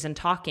 memories, and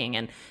talking.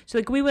 And so,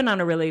 like, we went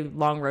on a really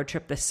long road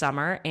trip this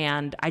summer,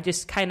 and I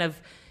just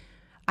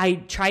I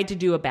tried to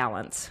do a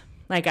balance.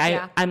 Like,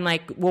 I'm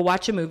like, we'll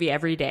watch a movie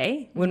every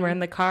day when we're in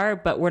the car,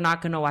 but we're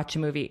not going to watch a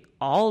movie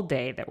all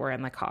day that we're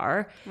in the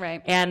car.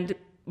 Right.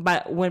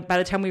 But by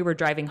the time we were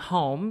driving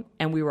home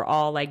and we were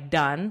all like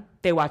done,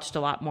 they watched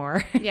a lot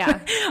more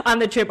on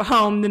the trip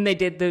home than they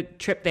did the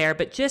trip there.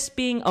 But just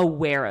being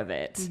aware of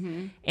it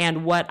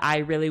and what I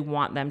really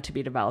want them to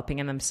be developing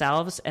in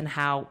themselves, and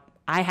how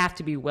I have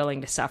to be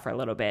willing to suffer a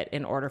little bit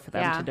in order for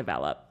them to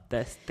develop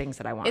the things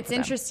that I want. It's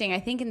interesting. I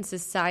think in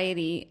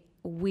society,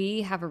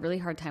 we have a really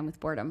hard time with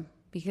boredom,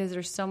 because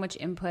there's so much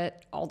input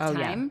all the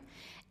time.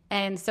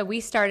 And so we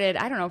started,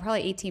 I don't know,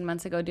 probably 18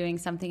 months ago, doing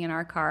something in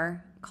our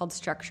car called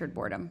structured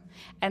boredom.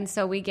 And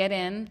so we get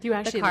in Do you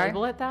actually the car.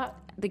 label it that?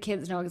 The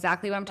kids know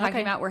exactly what I'm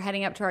talking about. We're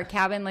heading up to our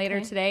cabin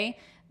later today.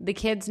 The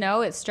kids know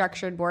it's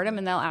structured boredom,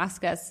 and they'll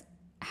ask us,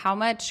 how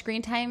much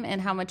screen time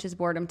and how much is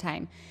boredom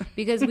time?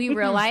 Because we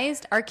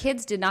realized our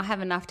kids did not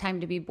have enough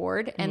time to be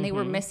bored, and they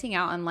were missing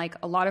out on like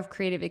a lot of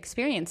creative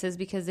experiences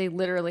because they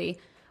literally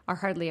are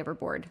hardly ever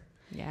bored.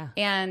 Yeah.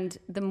 And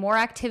the more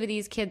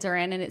activities kids are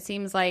in, and it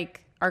seems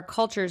like our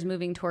culture is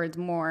moving towards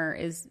more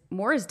is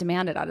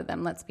demanded out of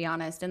them, let's be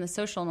honest. And the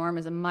social norm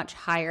is a much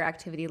higher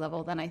activity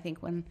level than I think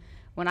when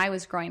I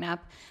was growing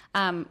up.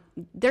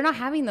 They're not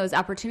having those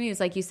opportunities,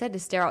 like you said, to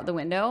stare out the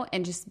window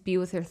and just be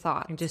with their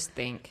thoughts. And just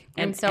think.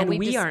 And so and we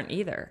just aren't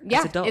either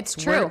Yeah, as adults. it's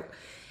true.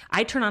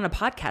 I turn on a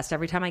podcast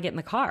every time I get in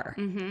the car.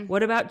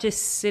 What about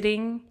just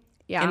sitting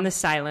in the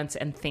silence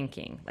and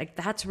thinking? Like,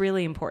 that's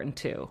really important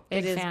too.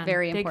 It is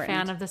very important. Big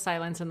fan of the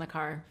silence in the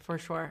car, for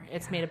sure.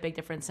 It's made a big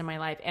difference in my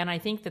life. And I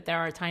think that there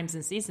are times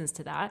and seasons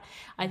to that.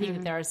 I think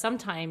that there are some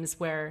times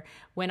where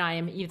when I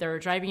am either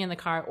driving in the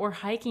car or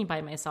hiking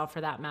by myself, for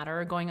that matter,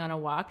 or going on a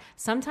walk,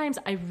 sometimes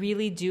I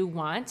really do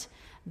want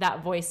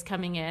that voice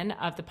coming in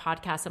of the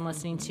podcast I'm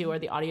listening to or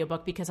the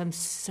audiobook, because I'm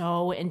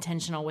so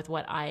intentional with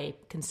what I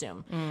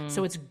consume.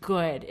 So it's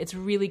good. It's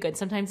really good.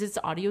 Sometimes it's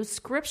audio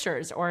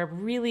scriptures or a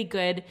really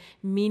good,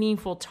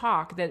 meaningful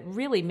talk that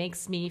really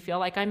makes me feel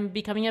like I'm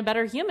becoming a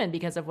better human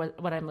because of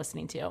what I'm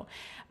listening to.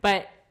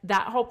 But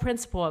that whole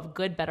principle of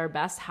good, better,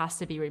 best has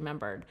to be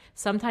remembered.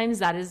 Sometimes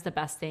that is the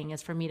best thing,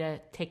 is for me to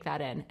take that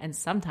in. And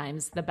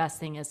sometimes the best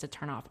thing is to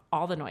turn off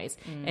all the noise.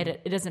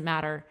 It doesn't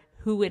matter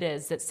who it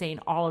is that's saying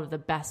all of the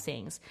best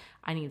things.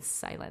 I need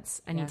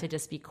silence. I need to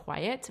just be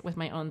quiet with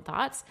my own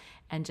thoughts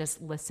and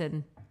just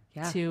listen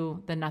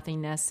to the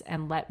nothingness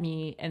and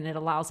it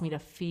allows me to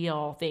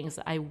feel things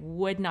that I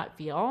would not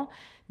feel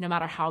no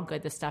matter how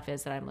good the stuff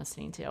is that I'm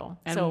listening to.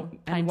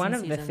 And one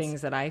of the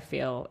things that I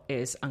feel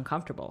is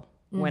uncomfortable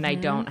when I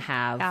don't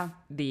have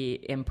the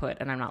input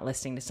and I'm not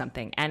listening to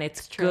something. And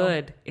it's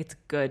good. It's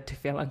good to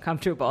feel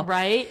uncomfortable.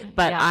 Right.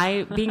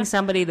 But being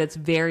somebody that's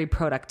very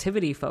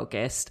productivity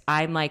focused,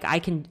 I'm like,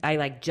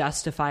 I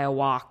justify a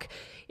walk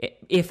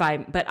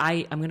I'm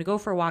going to go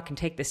for a walk and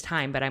take this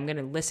time, but I'm going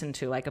to listen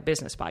to like a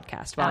business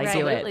podcast while I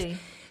do it.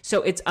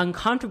 So it's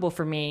uncomfortable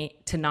for me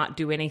to not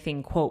do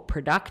anything, quote,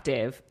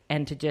 productive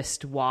and to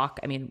just walk.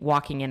 I mean,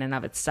 walking in and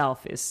of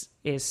itself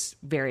is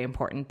very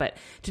important, but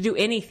to do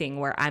anything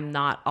where I'm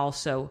not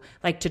also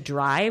like to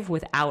drive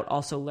without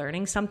also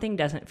learning something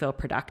doesn't feel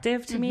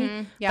productive to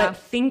me. Yeah. But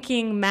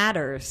thinking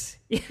matters.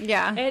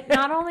 Yeah. It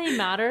not only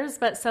matters,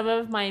 but some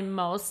of my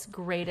most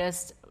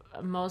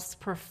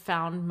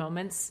profound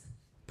moments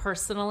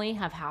personally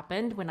have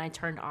happened when I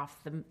turned off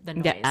the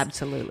noise. Yeah,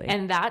 absolutely.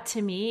 And that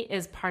to me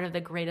is part of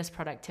the greatest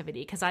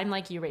productivity, because I'm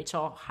like you,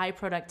 Rachel. High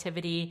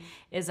productivity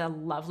is a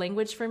love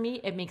language for me.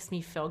 It makes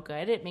me feel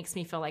good. It makes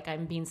me feel like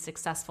I'm being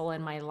successful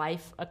in my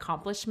life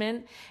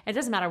accomplishment. It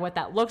doesn't matter what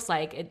that looks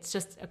like. It's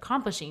just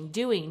accomplishing,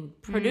 doing,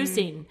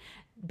 producing,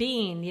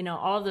 being,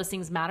 all of those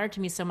things matter to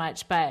me so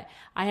much. But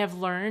I have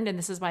learned, and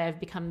this is why I've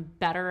become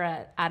better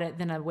at it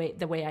than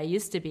the way I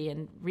used to be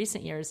in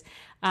recent years,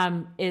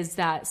 is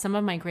that some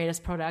of my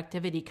greatest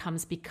productivity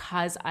comes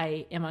because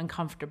I am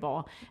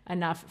uncomfortable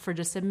enough for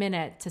just a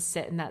minute to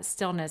sit in that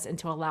stillness and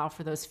to allow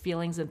for those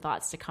feelings and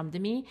thoughts to come to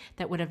me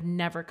that would have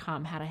never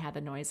come had I had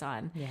the noise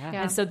on. Yeah.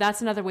 And so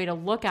that's another way to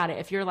look at it.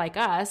 If you're like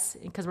us,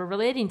 because we're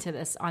relating to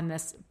this on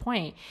this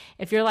point,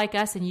 if you're like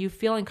us and you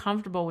feel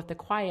uncomfortable with the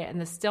quiet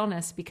and the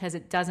stillness because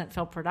it doesn't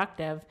feel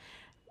productive,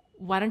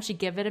 why don't you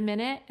give it a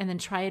minute and then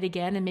try it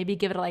again, and maybe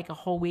give it like a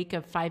whole week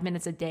of 5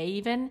 minutes a day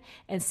even,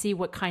 and see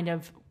what kind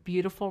of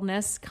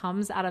beautifulness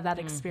comes out of that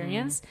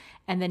experience.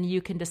 And then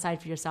you can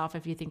decide for yourself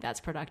if you think that's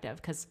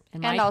productive.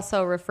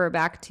 Also refer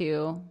back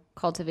to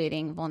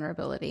cultivating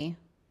vulnerability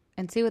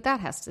and see what that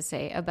has to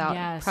say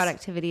about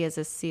productivity as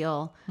a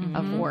seal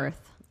of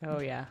worth. Oh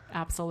yeah,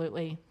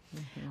 absolutely.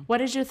 What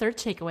is your third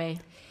takeaway?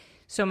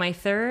 So my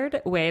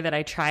third way that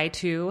I try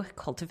to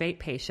cultivate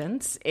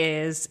patience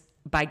is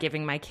by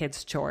giving my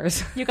kids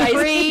chores. You guys,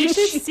 you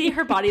should see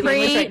her body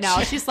language right now.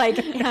 She's like,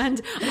 and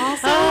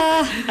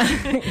also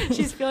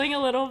she's feeling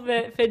a little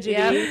bit fidgety.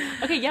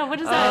 Yep. Okay, yeah,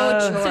 what is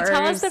that? So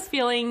tell us the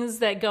feelings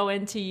that go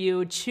into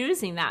you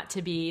choosing that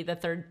to be the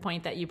third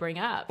point that you bring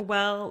up.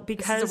 Well,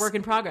 because this is a work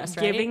in progress,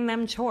 right? Giving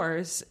them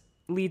chores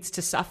leads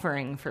to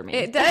suffering for me.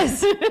 It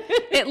does.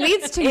 It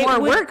leads to more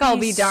work, I'll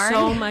be darned.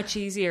 So much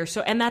easier.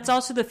 And that's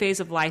also the phase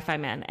of life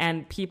I'm in.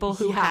 And people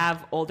who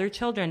have older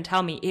children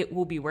tell me it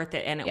will be worth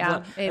it. And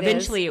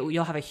eventually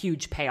you'll have a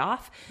huge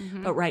payoff.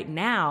 But right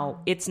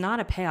now, it's not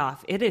a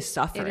payoff. It is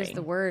suffering. It is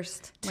the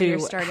worst when you're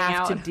starting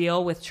out. To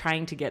deal with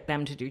trying to get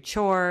them to do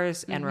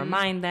chores and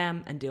remind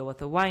them and deal with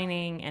the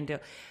whining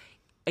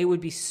it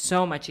would be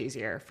so much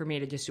easier for me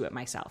to just do it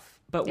myself.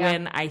 But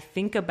when I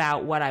think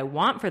about what I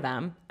want for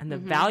them and the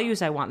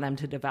values I want them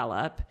to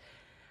develop,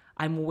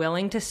 I'm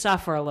willing to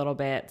suffer a little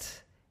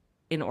bit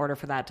in order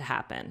for that to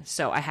happen.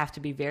 So I have to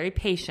be very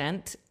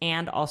patient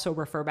and also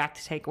refer back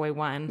to takeaway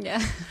 1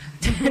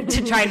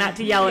 to try not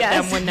to yell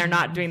at them when they're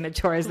not doing the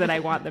chores that I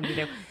want them to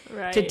do,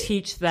 to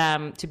teach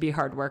them to be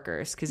hard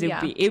workers. Because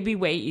it'd be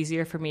way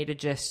easier for me to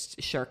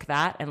just shirk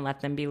that and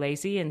let them be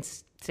lazy and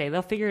say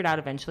they'll figure it out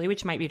eventually,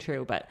 which might be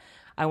true, but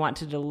I want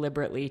to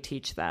deliberately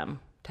teach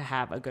them to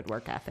have a good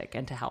work ethic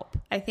and to help.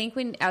 I think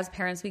as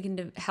parents, we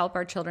can help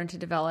our children to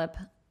develop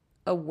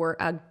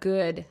a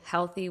good,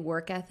 healthy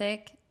work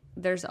ethic.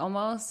 There's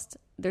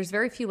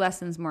very few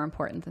lessons more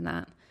important than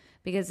that,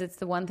 because it's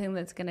the one thing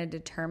that's going to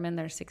determine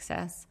their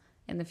success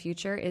in the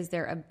future is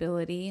their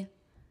ability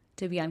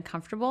to be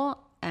uncomfortable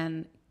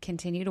and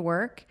continue to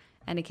work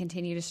and to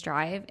continue to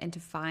strive and to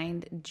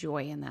find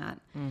joy in that.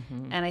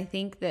 And I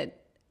think that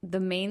the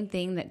main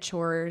thing that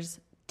chores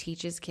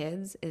teaches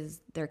kids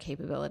is their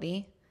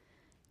capability,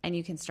 and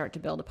you can start to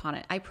build upon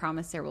it. I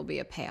promise there will be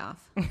a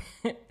payoff.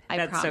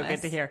 That's so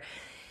good to hear.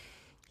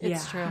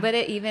 It's true. But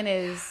it even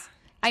is,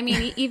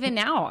 even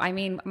now,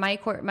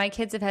 my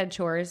kids have had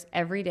chores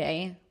every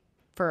day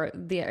for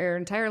their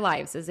entire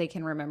lives as they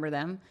can remember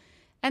them.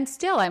 And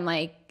still I'm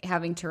like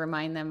having to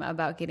remind them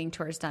about getting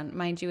chores done.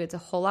 Mind you, it's a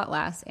whole lot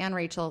less. And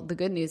Rachel, the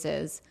good news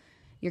is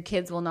your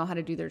kids will know how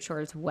to do their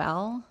chores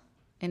well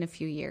in a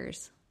few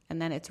years.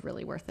 And then it's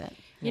really worth it.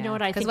 You know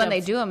what I think? Because when they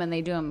do them and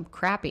they do them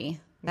crappy,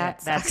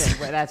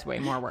 that's way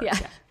more work. Yeah.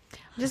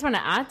 I just want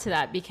to add to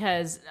that,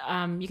 because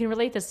you can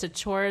relate this to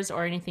chores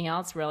or anything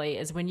else really,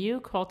 is when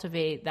you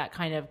cultivate that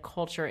kind of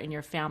culture in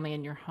your family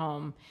and your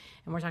home,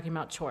 and we're talking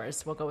about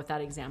chores, we'll go with that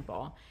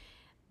example,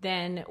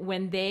 then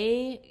when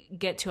they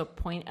get to a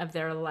point of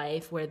their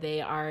life where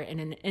they are in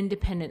an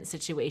independent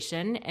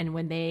situation, and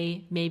when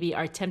they maybe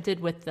are tempted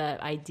with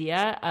the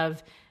idea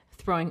of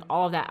throwing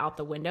all of that out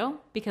the window,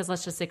 because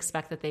let's just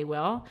expect that they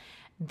will,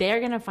 they're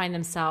going to find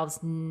themselves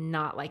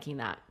not liking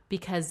that,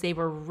 because they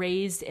were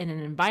raised in an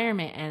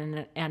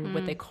environment and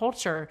with a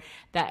culture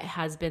that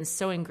has been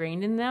so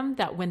ingrained in them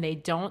that when they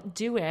don't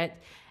do it,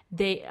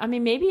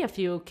 maybe a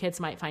few kids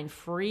might find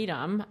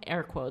freedom,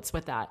 air quotes,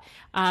 with that,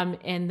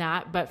 in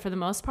that. But for the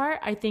most part,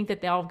 I think that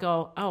they'll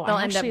go, they'll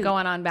end up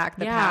going on back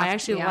the path. I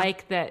actually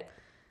like that.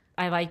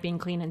 I like being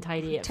clean and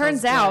tidy.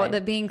 Turns out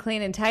that being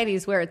clean and tidy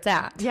is where it's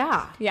at.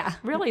 Yeah. Yeah.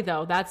 Really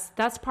though,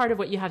 that's part of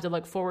what you have to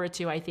look forward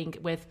to, I think,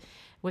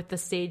 with the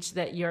stage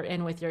that you're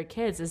in with your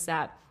kids, is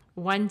that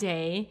one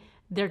day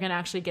they're going to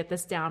actually get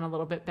this down a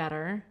little bit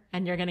better,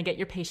 and you're going to get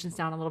your patience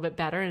down a little bit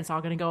better, and it's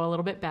all going to go a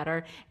little bit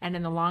better. And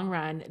in the long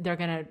run, they're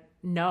going to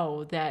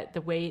know that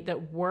the way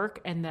that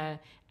work and the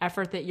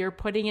effort that you're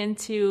putting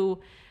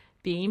into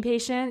being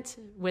patient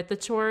with the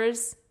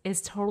chores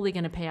is totally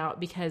going to pay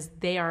out, because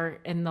they are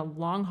in the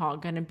long haul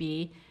going to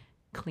be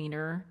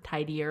cleaner,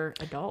 tidier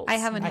adults. I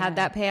haven't had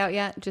that payout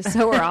yet, just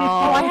so we're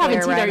all I haven't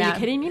either. Right, are you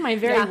kidding me? My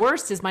very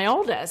worst is my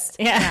oldest.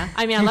 Yeah.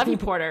 I mean, I love you,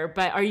 Porter,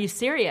 but are you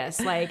serious?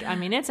 Like, I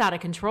mean, it's out of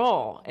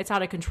control. It's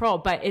out of control,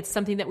 but it's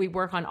something that we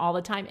work on all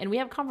the time, and we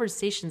have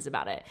conversations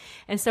about it.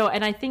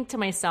 And I think to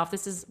myself,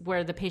 this is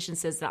where the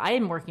patience is that I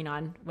am working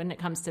on when it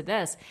comes to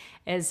this,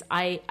 is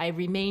I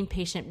remain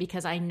patient,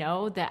 because I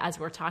know that as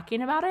we're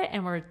talking about it,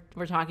 and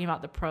we're talking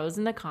about the pros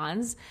and the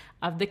cons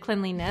of the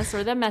cleanliness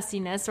or the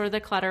messiness or the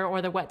clutter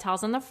or the wet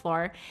towels on the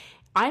floor,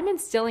 I'm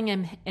instilling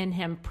in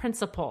him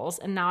principles.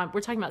 And now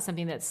we're talking about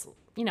something that's,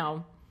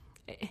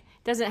 it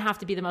doesn't have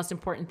to be the most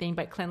important thing,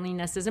 but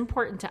cleanliness is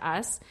important to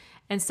us.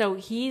 And so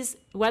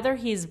whether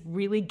he's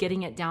really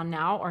getting it down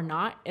now or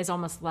not is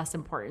almost less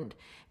important,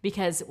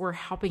 because we're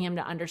helping him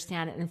to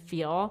understand it and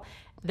feel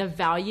the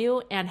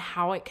value and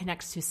how it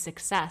connects to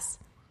success.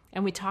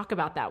 And we talk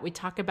about that. We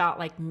talk about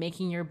like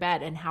making your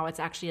bed and how it's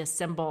actually a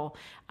symbol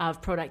of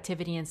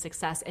productivity and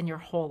success in your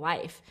whole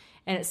life.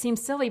 And it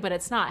seems silly, but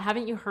it's not.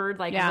 Haven't you heard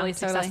really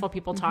successful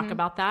people talk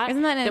about that?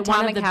 Isn't that in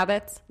Atomic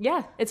Habits?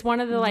 Yeah. It's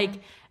one of the like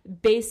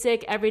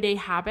basic everyday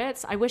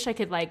habits. I wish I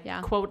could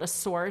quote a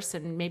source,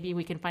 and maybe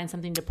we can find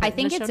something to put in the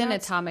show notes. I think it's in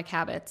Atomic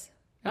Habits.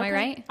 Am I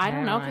right? I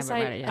don't know, because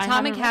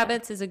Atomic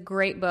Habits is a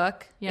great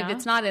book. Yeah. If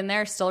it's not in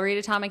there, still read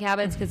Atomic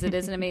Habits, because it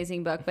is an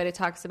amazing book, but it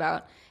talks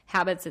about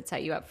habits that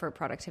set you up for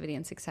productivity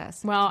and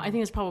success. Well, I think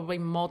there's probably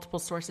multiple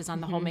sources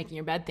on the whole making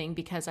your bed thing,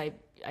 because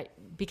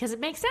because it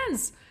makes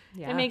sense.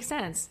 Yeah. It makes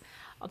sense.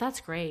 Oh,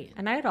 that's great.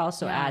 And I'd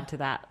also add to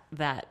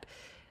that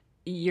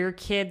your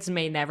kids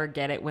may never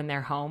get it when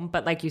they're home,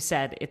 but like you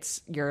said,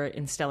 you're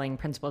instilling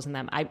principles in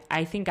them.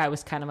 I think I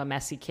was kind of a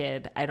messy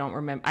kid. I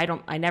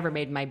never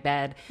made my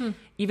bed,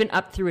 even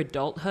up through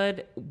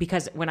adulthood,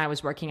 because when I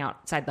was working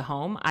outside the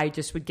home, I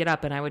just would get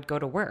up and I would go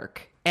to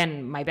work,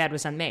 and my bed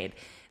was unmade.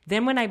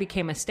 Then when I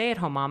became a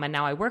stay-at-home mom and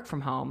now I work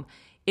from home,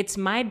 it's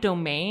my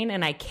domain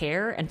and I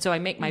care, and so I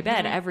make my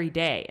bed every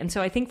day. And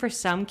so I think for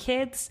some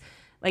kids,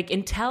 like,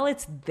 until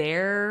it's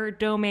their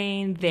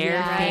domain,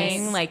 their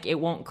thing, like, it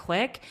won't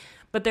click.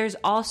 But there's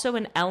also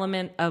an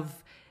element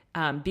of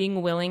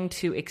being willing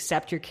to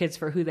accept your kids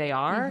for who they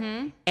are.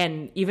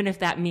 And even if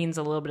that means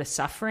a little bit of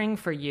suffering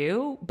for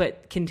you,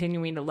 but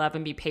continuing to love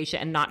and be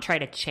patient and not try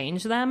to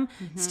change them,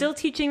 still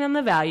teaching them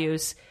the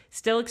values,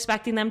 still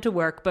expecting them to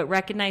work, but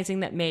recognizing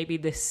that maybe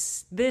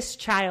this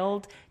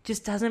child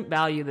just doesn't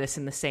value this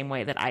in the same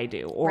way that I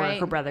do, or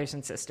her brothers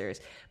and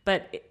sisters.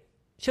 But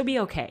she'll be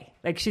okay.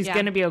 Like, she's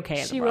going to be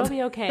okay. She will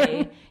be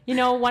okay.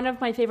 One of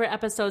my favorite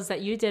episodes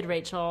that you did,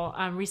 Rachel,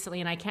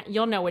 recently, and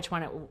you'll know which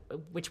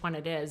one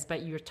it is,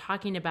 but you're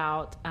talking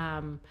about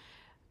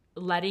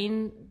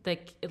letting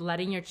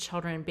your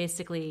children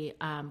basically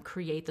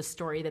create the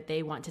story that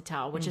they want to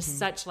tell, which is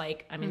such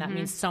that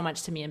means so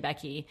much to me and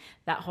Becky,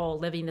 that whole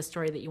living the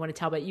story that you want to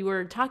tell. But you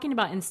were talking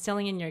about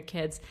instilling in your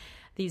kids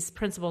these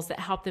principles that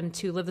help them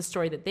to live the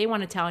story that they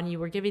want to tell. And you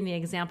were giving the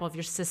example of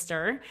your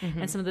sister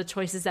and some of the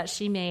choices that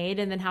she made,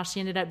 and then how she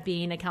ended up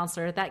being a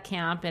counselor at that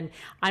camp. And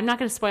I'm not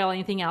going to spoil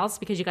anything else,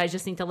 because you guys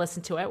just need to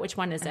listen to it. Which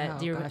one is it? Oh,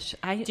 do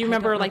you do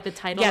remember the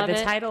title of it? Yeah,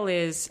 the title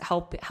is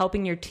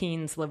Helping Your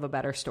Teens Live a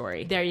Better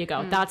Story. There you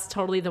go. That's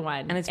totally the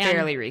one. And it's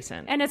fairly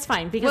recent. And it's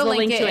fine, because we'll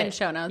link to it in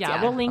show notes.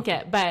 Yeah, we'll link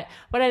it. But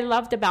what I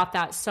loved about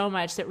that so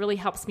much, that really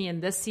helps me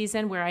in this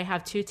season, where I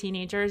have 2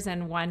 teenagers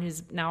and one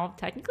who's now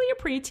technically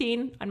a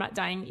preteen. I'm not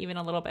dying even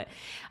a little bit.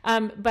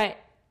 But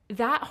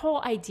that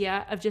whole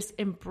idea of just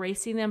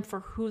embracing them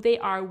for who they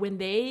are when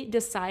they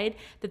decide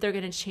that they're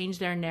going to change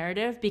their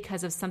narrative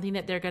because of something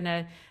that they're going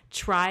to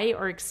try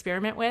or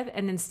experiment with,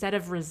 and instead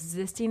of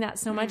resisting that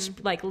so much,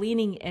 like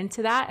leaning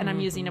into that. And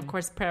I'm using, of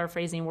course,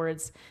 paraphrasing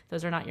words.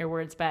 Those are not your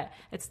words, but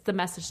it's the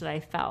message that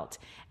I felt.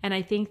 And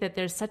I think that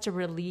there's such a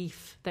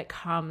relief that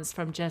comes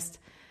from just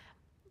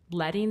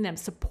letting them,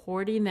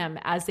 supporting them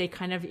as they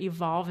kind of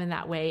evolve in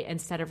that way,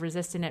 instead of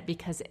resisting it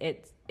because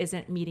it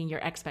isn't meeting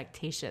your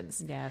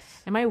expectations. Yes.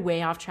 Am I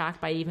way off track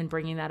by even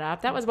bringing that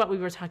up? That was what we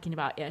were talking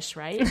about ish,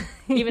 right?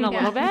 Even a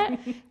little bit?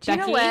 Do you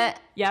know what?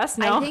 Yes,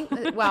 no? I think,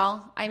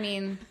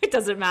 it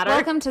doesn't matter.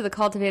 Welcome to the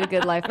Cultivate a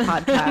Good Life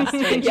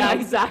podcast. Yeah,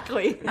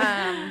 exactly.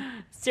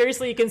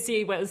 seriously, you can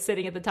see what was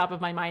sitting at the top of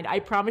my mind. I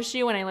promise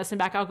you, when I listen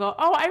back, I'll go,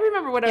 oh, I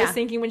remember what I was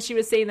thinking when she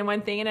was saying the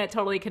one thing, and it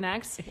totally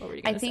connects. What were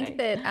you going to say? I think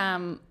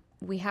that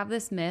we have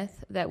this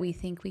myth that we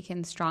think we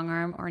can strong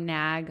arm or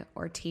nag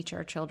or teach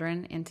our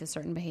children into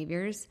certain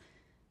behaviors.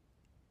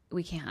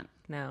 We can't.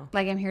 No.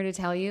 Like, I'm here to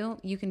tell you,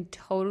 you can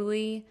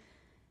totally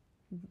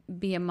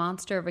be a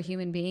monster of a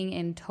human being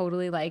and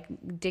totally like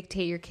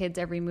dictate your kids'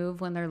 every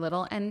move when they're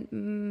little. And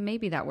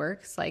maybe that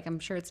works. Like, I'm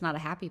sure it's not a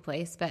happy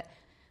place, but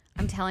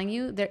I'm telling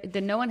you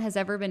that no one has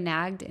ever been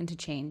nagged into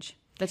change.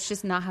 That's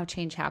just not how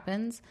change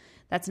happens.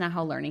 That's not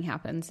how learning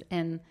happens.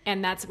 And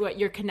that's what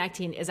you're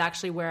connecting is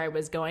actually where I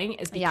was going,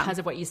 is because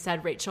of what you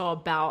said, Rachel,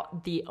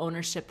 about the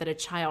ownership that a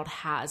child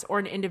has, or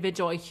an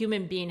individual, a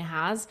human being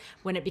has,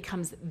 when it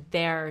becomes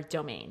their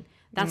domain.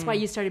 That's why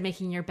you started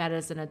making your bed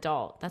as an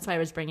adult. That's why I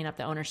was bringing up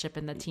the ownership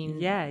in the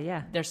teen.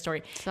 Yeah. Their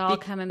story. It's all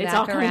coming back. It's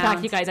all coming around.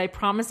 back, you guys. I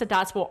promise the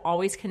dots will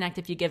always connect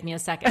if you give me a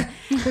second.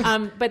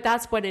 But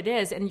that's what it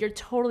is. And you're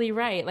totally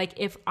right. Like,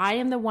 if I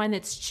am the one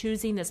that's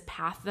choosing this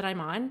path that I'm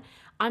on,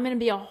 I'm going to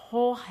be a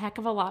whole heck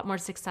of a lot more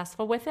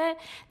successful with it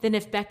than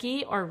if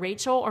Becky or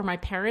Rachel or my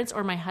parents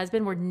or my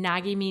husband were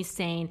nagging me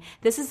saying,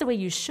 this is the way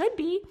you should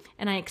be,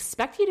 and I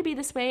expect you to be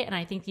this way, and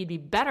I think you'd be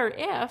better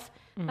if.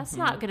 That's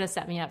not going to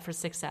set me up for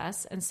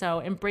success. And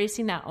so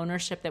embracing that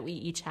ownership that we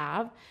each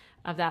have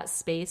of that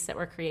space that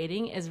we're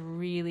creating is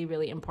really,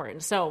 really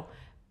important. So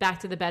back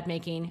to the bed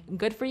making.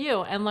 Good for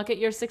you. And look at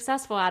you're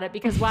successful at it,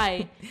 because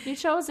why? You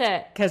chose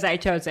it. Because I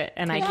chose it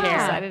and I I care.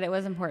 decided it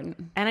was important.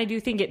 And I do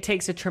think it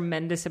takes a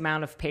tremendous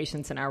amount of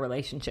patience in our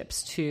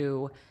relationships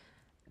to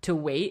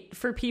wait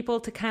for people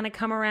to kind of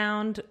come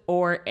around,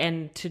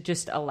 and to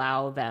just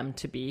allow them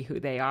to be who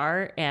they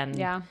are, and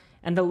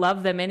to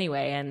love them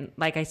anyway. And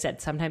like I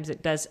said, sometimes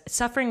it does.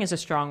 Suffering is a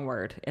strong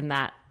word in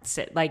that.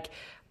 Like,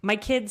 my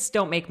kids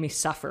don't make me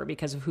suffer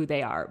because of who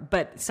they are,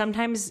 but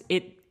sometimes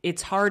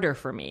it's harder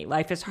for me.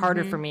 Life is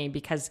harder for me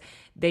because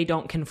they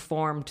don't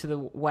conform to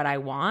what I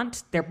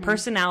want. Their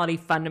personality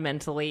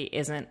fundamentally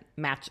isn't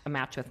a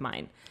match with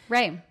mine.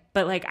 Right.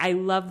 But like, I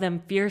love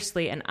them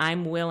fiercely, and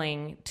I'm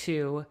willing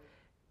to,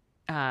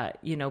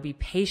 be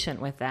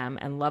patient with them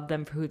and love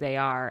them for who they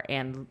are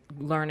and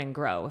learn and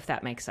grow, if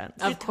that makes sense.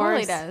 It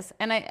totally does.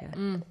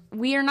 And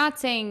we are not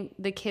saying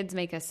the kids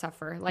make us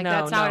suffer. Like,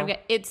 that's not what I'm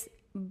getting.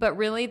 But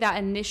really, that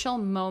initial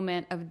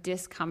moment of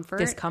discomfort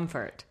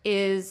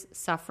is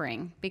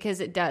suffering, because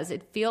it does.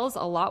 It feels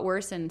a lot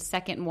worse in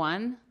second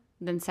 1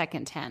 than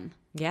second 10.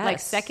 Yes. Like,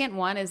 second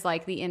 1 is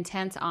like the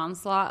intense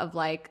onslaught of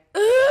like,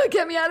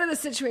 get me out of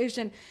this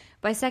situation.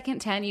 By second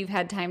 10, you've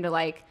had time to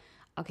like,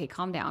 okay,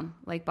 calm down.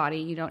 Like, body,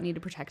 you don't need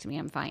to protect me.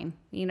 I'm fine.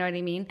 You know what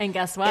I mean? And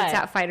guess what? It's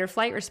that fight or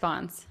flight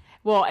response.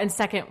 Well, and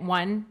second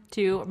 1,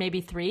 2,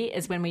 maybe 3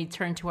 is when we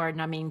turn to our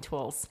numbing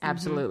tools.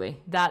 Absolutely.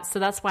 So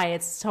that's why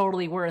it's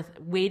totally worth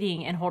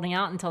waiting and holding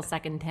out until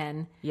second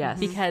 10. Yes.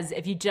 Because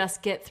if you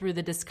just get through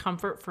the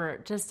discomfort for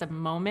just a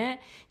moment,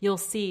 you'll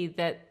see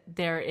that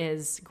there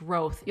is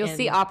growth. You'll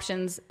see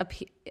options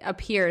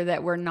appear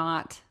that were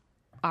not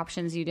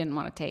options you didn't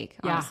want to take,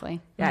 honestly.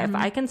 Yeah, if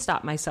I can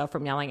stop myself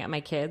from yelling at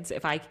my kids,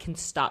 if I can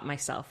stop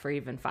myself for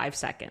even 5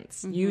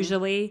 seconds,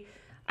 usually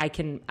I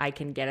can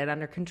get it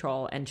under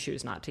control and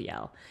choose not to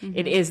yell.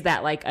 It is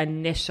that like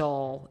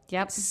initial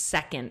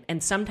second.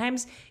 And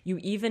sometimes you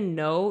even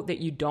know that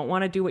you don't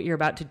want to do what you're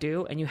about to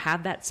do, and you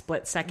have that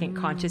split second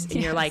conscious,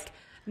 and you're like,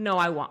 no,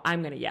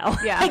 I'm going to yell.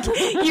 Yeah. Like,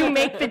 you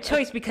make the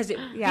choice because it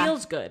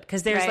feels good,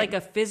 because there's like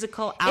a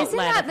physical outlet. Isn't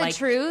that the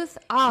truth?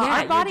 Oh,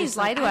 our bodies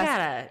lie to us.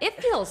 Gotta...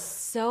 It feels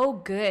so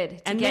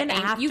good. And then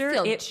after, you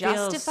feel it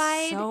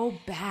justified. Feels so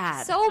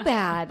bad. So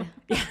bad.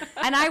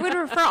 And I would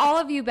refer all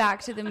of you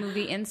back to the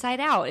movie Inside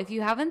Out. If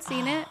you haven't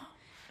seen it.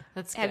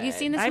 Have you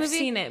seen this movie? I've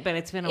seen it, but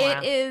it's been a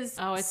while. It is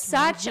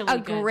such really a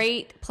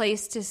great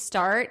place to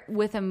start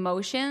with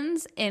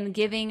emotions and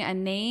giving a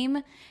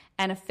name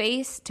and a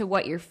face to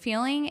what you're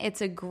feeling.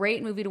 It's a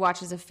great movie to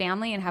watch as a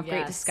family and have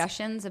great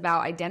discussions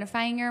about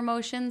identifying your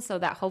emotions, so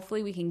that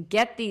hopefully we can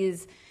get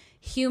these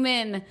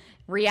human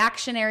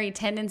reactionary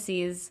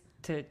tendencies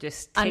to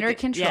just under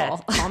control.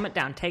 Calm it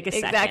down. Take a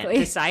second.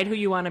 Decide who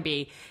you want to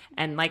be.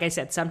 And like I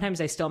said,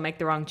 sometimes I still make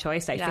the wrong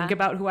choice. I think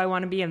about who I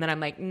want to be, and then I'm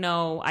like,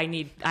 no,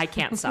 I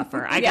can't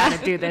suffer. I got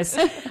to do this.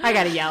 I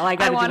got to yell.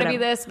 I want to be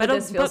this, but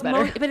this feels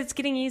better. But it's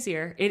getting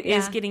easier. It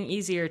is getting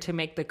easier to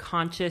make the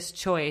conscious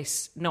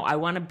choice. No, I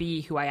want to be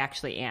who I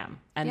actually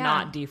am, and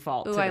not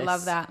default to this. I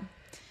love that.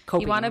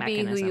 You want to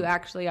be who you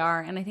actually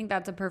are. And I think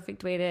that's a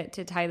perfect way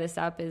to tie this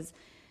up is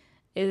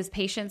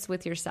patience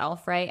with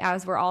yourself, right?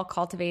 As we're all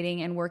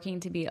cultivating and working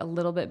to be a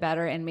little bit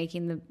better and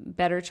making the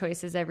better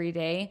choices every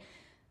day,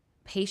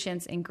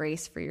 patience and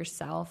grace for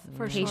yourself,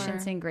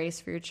 patience and grace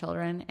for your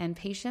children, and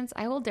patience,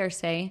 I will dare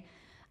say,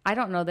 I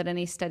don't know that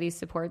any studies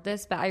support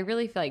this, but I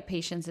really feel like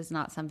patience is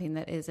not something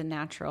that is a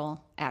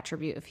natural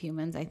attribute of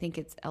humans. I think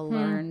it's a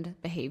learned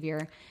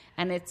behavior,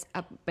 and it's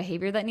a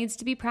behavior that needs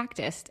to be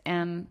practiced.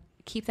 And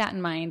keep that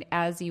in mind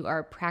as you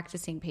are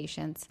practicing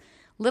patience,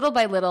 little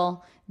by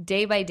little,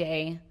 day by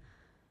day.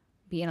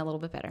 being a little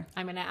bit better.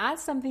 I'm going to add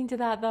something to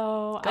that,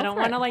 though. I don't for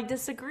want it. to like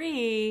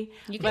disagree.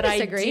 You can but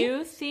disagree. I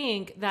do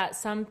think that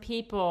some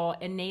people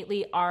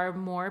innately are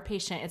more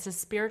patient. It's a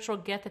spiritual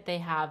gift that they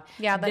have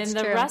that's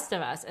than the true. rest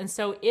of us. And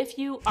so if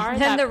you are Than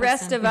that the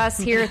rest person- of us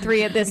here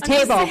three at this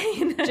table.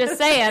 Just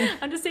saying.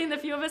 I'm just saying the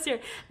few of us here.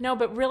 No,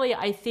 but really,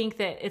 I think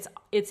that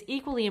it's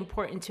equally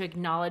important to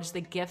acknowledge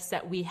the gifts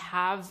that we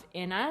have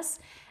in us.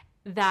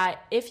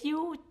 That if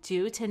you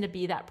do tend to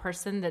be that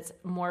person that's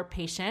more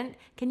patient,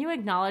 can you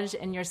acknowledge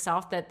in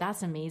yourself that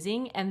that's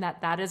amazing and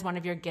that is one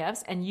of your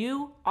gifts, and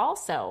you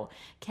also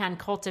can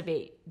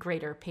cultivate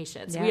greater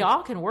patience. Yeah. We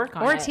all can work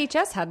on Or it. teach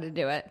us how to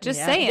do it. Just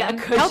Yeah. saying. Yeah,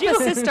 could Help you? a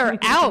sister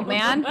out,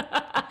 man.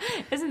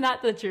 Isn't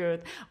that the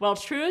truth? Well,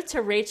 true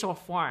to Rachel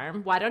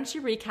form, why don't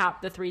you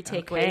recap the 3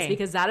 takeaways? Okay.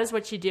 Because that is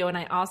what you do. And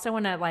I also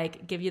want to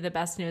like give you the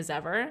best news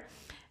ever.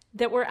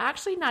 That we're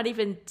actually not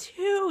even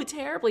too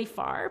terribly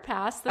far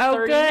past the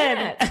 30 good.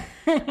 minutes.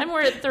 And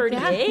we're at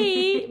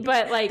 38,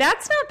 but like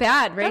That's not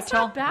bad, Rachel. that's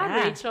not bad,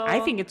 Yeah, Rachel.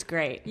 I think it's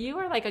great. you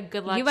are like a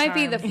good luck You might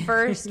be charm. the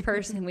first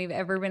person we've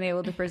ever been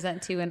able to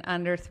present to in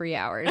under 3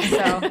 hours.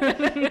 So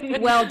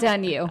well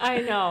done, you.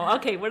 I know.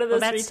 Okay, what are those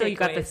Well, 3 that's so you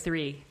got the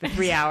takeaways?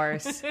 3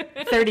 hours,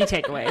 30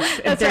 takeaways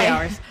in 3 right.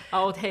 hours.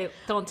 Oh, hey,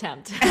 don't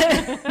tempt.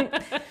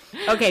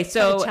 Okay,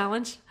 so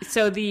Challenge.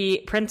 So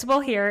the principle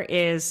here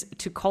is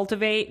to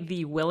cultivate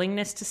the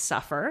willingness to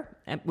suffer,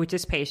 which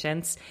is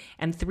patience.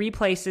 And 3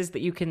 places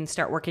that you can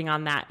start working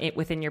on that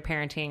within your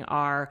parenting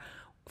are: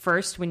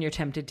 first, when you're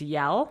tempted to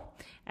yell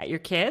at your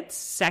kids;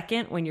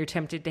 second, when you're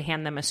tempted to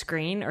hand them a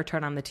screen or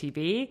turn on the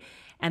TV;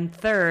 and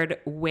third,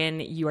 when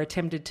you are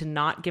tempted to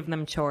not give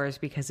them chores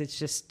because it's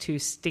just too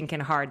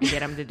stinking hard to get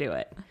them to do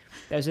it.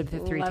 Those are the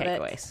 3 Love it.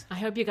 takeaways. I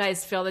hope you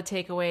guys feel the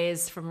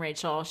takeaways from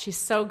Rachel. She's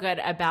so good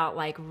about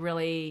like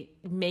really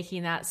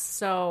making that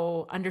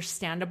so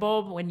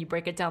understandable. When you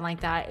break it down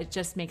like that, it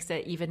just makes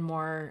it even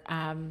more,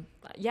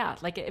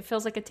 like it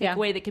feels like a Yeah.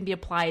 takeaway that can be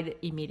applied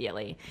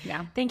immediately.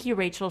 Yeah. Thank you,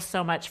 Rachel,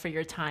 so much for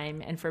your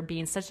time and for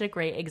being such a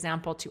great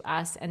example to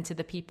us and to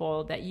the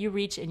people that you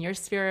reach in your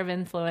sphere of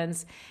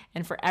influence.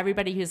 And for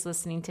everybody who's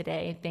listening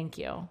today, thank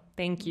you.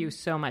 Thank you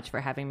so much for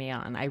having me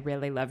on. I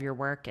really love your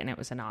work, and it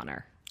was an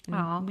honor.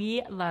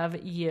 We love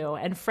you.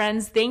 And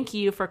friends, thank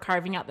you for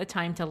carving out the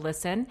time to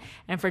listen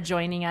and for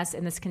joining us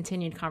in this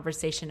continued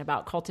conversation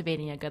about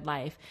cultivating a good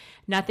life.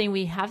 Nothing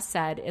we have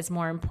said is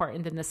more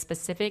important than the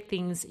specific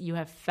things you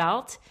have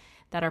felt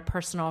that are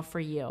personal for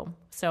you.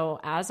 So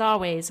as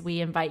always, we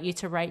invite you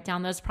to write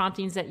down those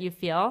promptings that you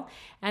feel,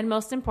 and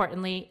most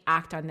importantly,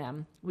 act on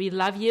them. We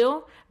love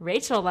you.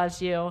 Rachel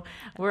loves you.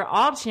 We're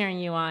all cheering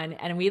you on,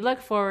 and we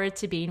look forward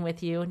to being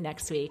with you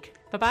next week.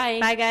 Bye-bye.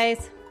 Bye,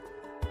 guys.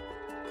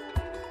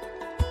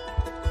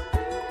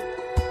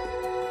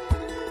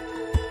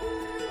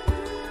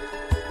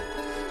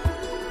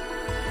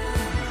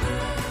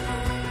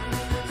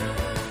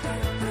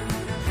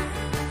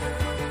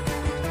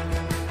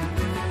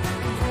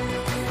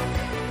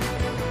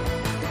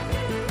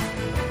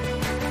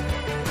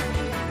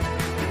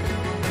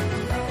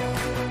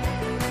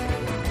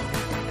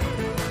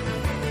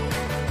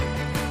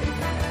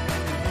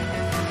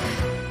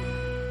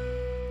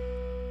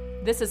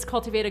 This is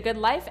Cultivate a Good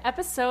Life,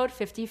 episode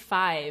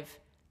 55.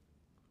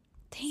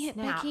 Dang it,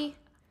 Snap. Becky.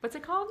 What's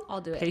it called?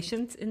 I'll do it.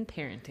 Patience in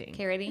parenting.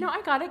 Okay, ready? No,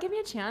 I got it. Give me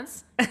a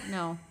chance.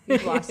 No,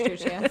 you've lost your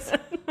chance. I'd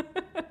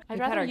had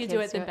rather our you do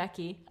kids it do than it.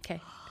 Becky.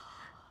 Okay.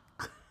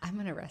 I'm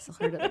going to wrestle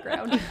her to the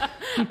ground.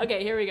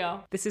 Okay, here we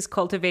go. This is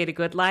Cultivate a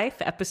Good Life,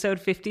 episode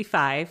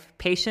 55.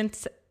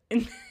 Patience.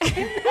 It's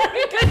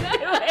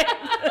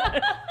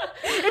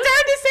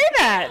hard to say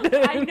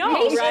that. I know,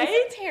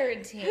 right?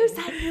 parenting. Who's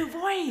that new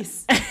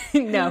voice?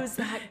 No. Who's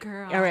that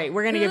girl? All right,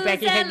 we're going to give Who's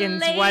Becky that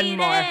Higgins one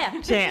more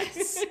lady?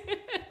 chance.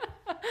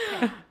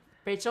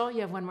 Rachel,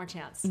 you have one more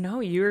chance. No,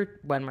 you're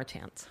one more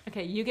chance.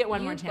 Okay, you get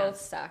one more both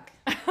chance. suck.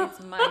 It's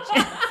my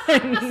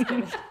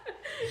chance.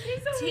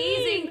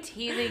 Teasing.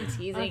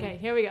 Okay,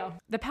 here we go.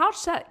 The pouch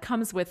set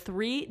comes with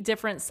 3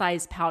 different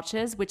size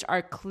pouches, which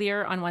are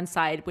clear on one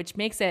side, which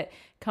makes it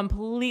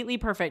completely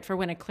perfect for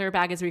when a clear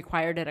bag is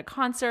required at a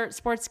concert,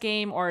 sports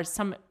game, or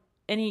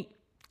any.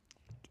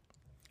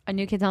 A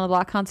New Kids on the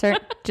Block concert.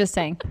 Just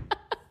saying.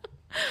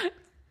 Dang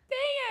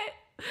it!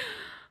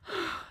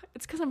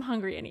 It's because I'm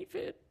hungry and eat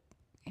food.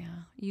 Yeah,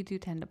 you do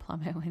tend to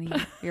plummet when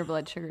your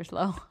blood sugar's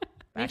low.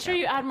 Make sure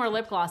you add more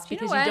lip gloss You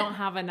know because you what? don't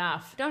have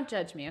enough. Don't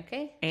judge me,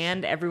 okay?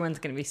 And everyone's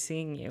going to be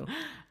seeing you.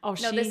 Oh,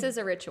 No, this is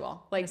a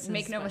ritual. Like, This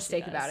make is no what she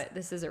mistake does. about it.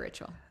 This is a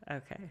ritual.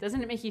 Okay.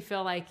 Doesn't it make you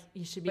feel like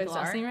you should be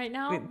Bizarre. glossing right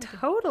now?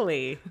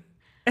 Totally.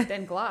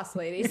 Then gloss,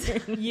 ladies.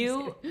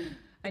 You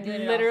I'm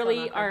doing it all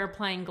literally fun on are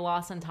applying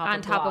gloss on top on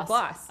of top gloss. of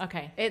gloss.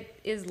 Okay. It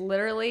is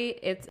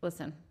literally,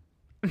 listen,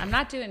 I'm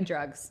not doing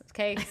drugs,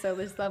 okay? So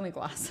just let me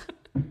gloss.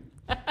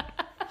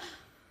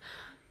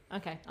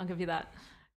 Okay, I'll give you that.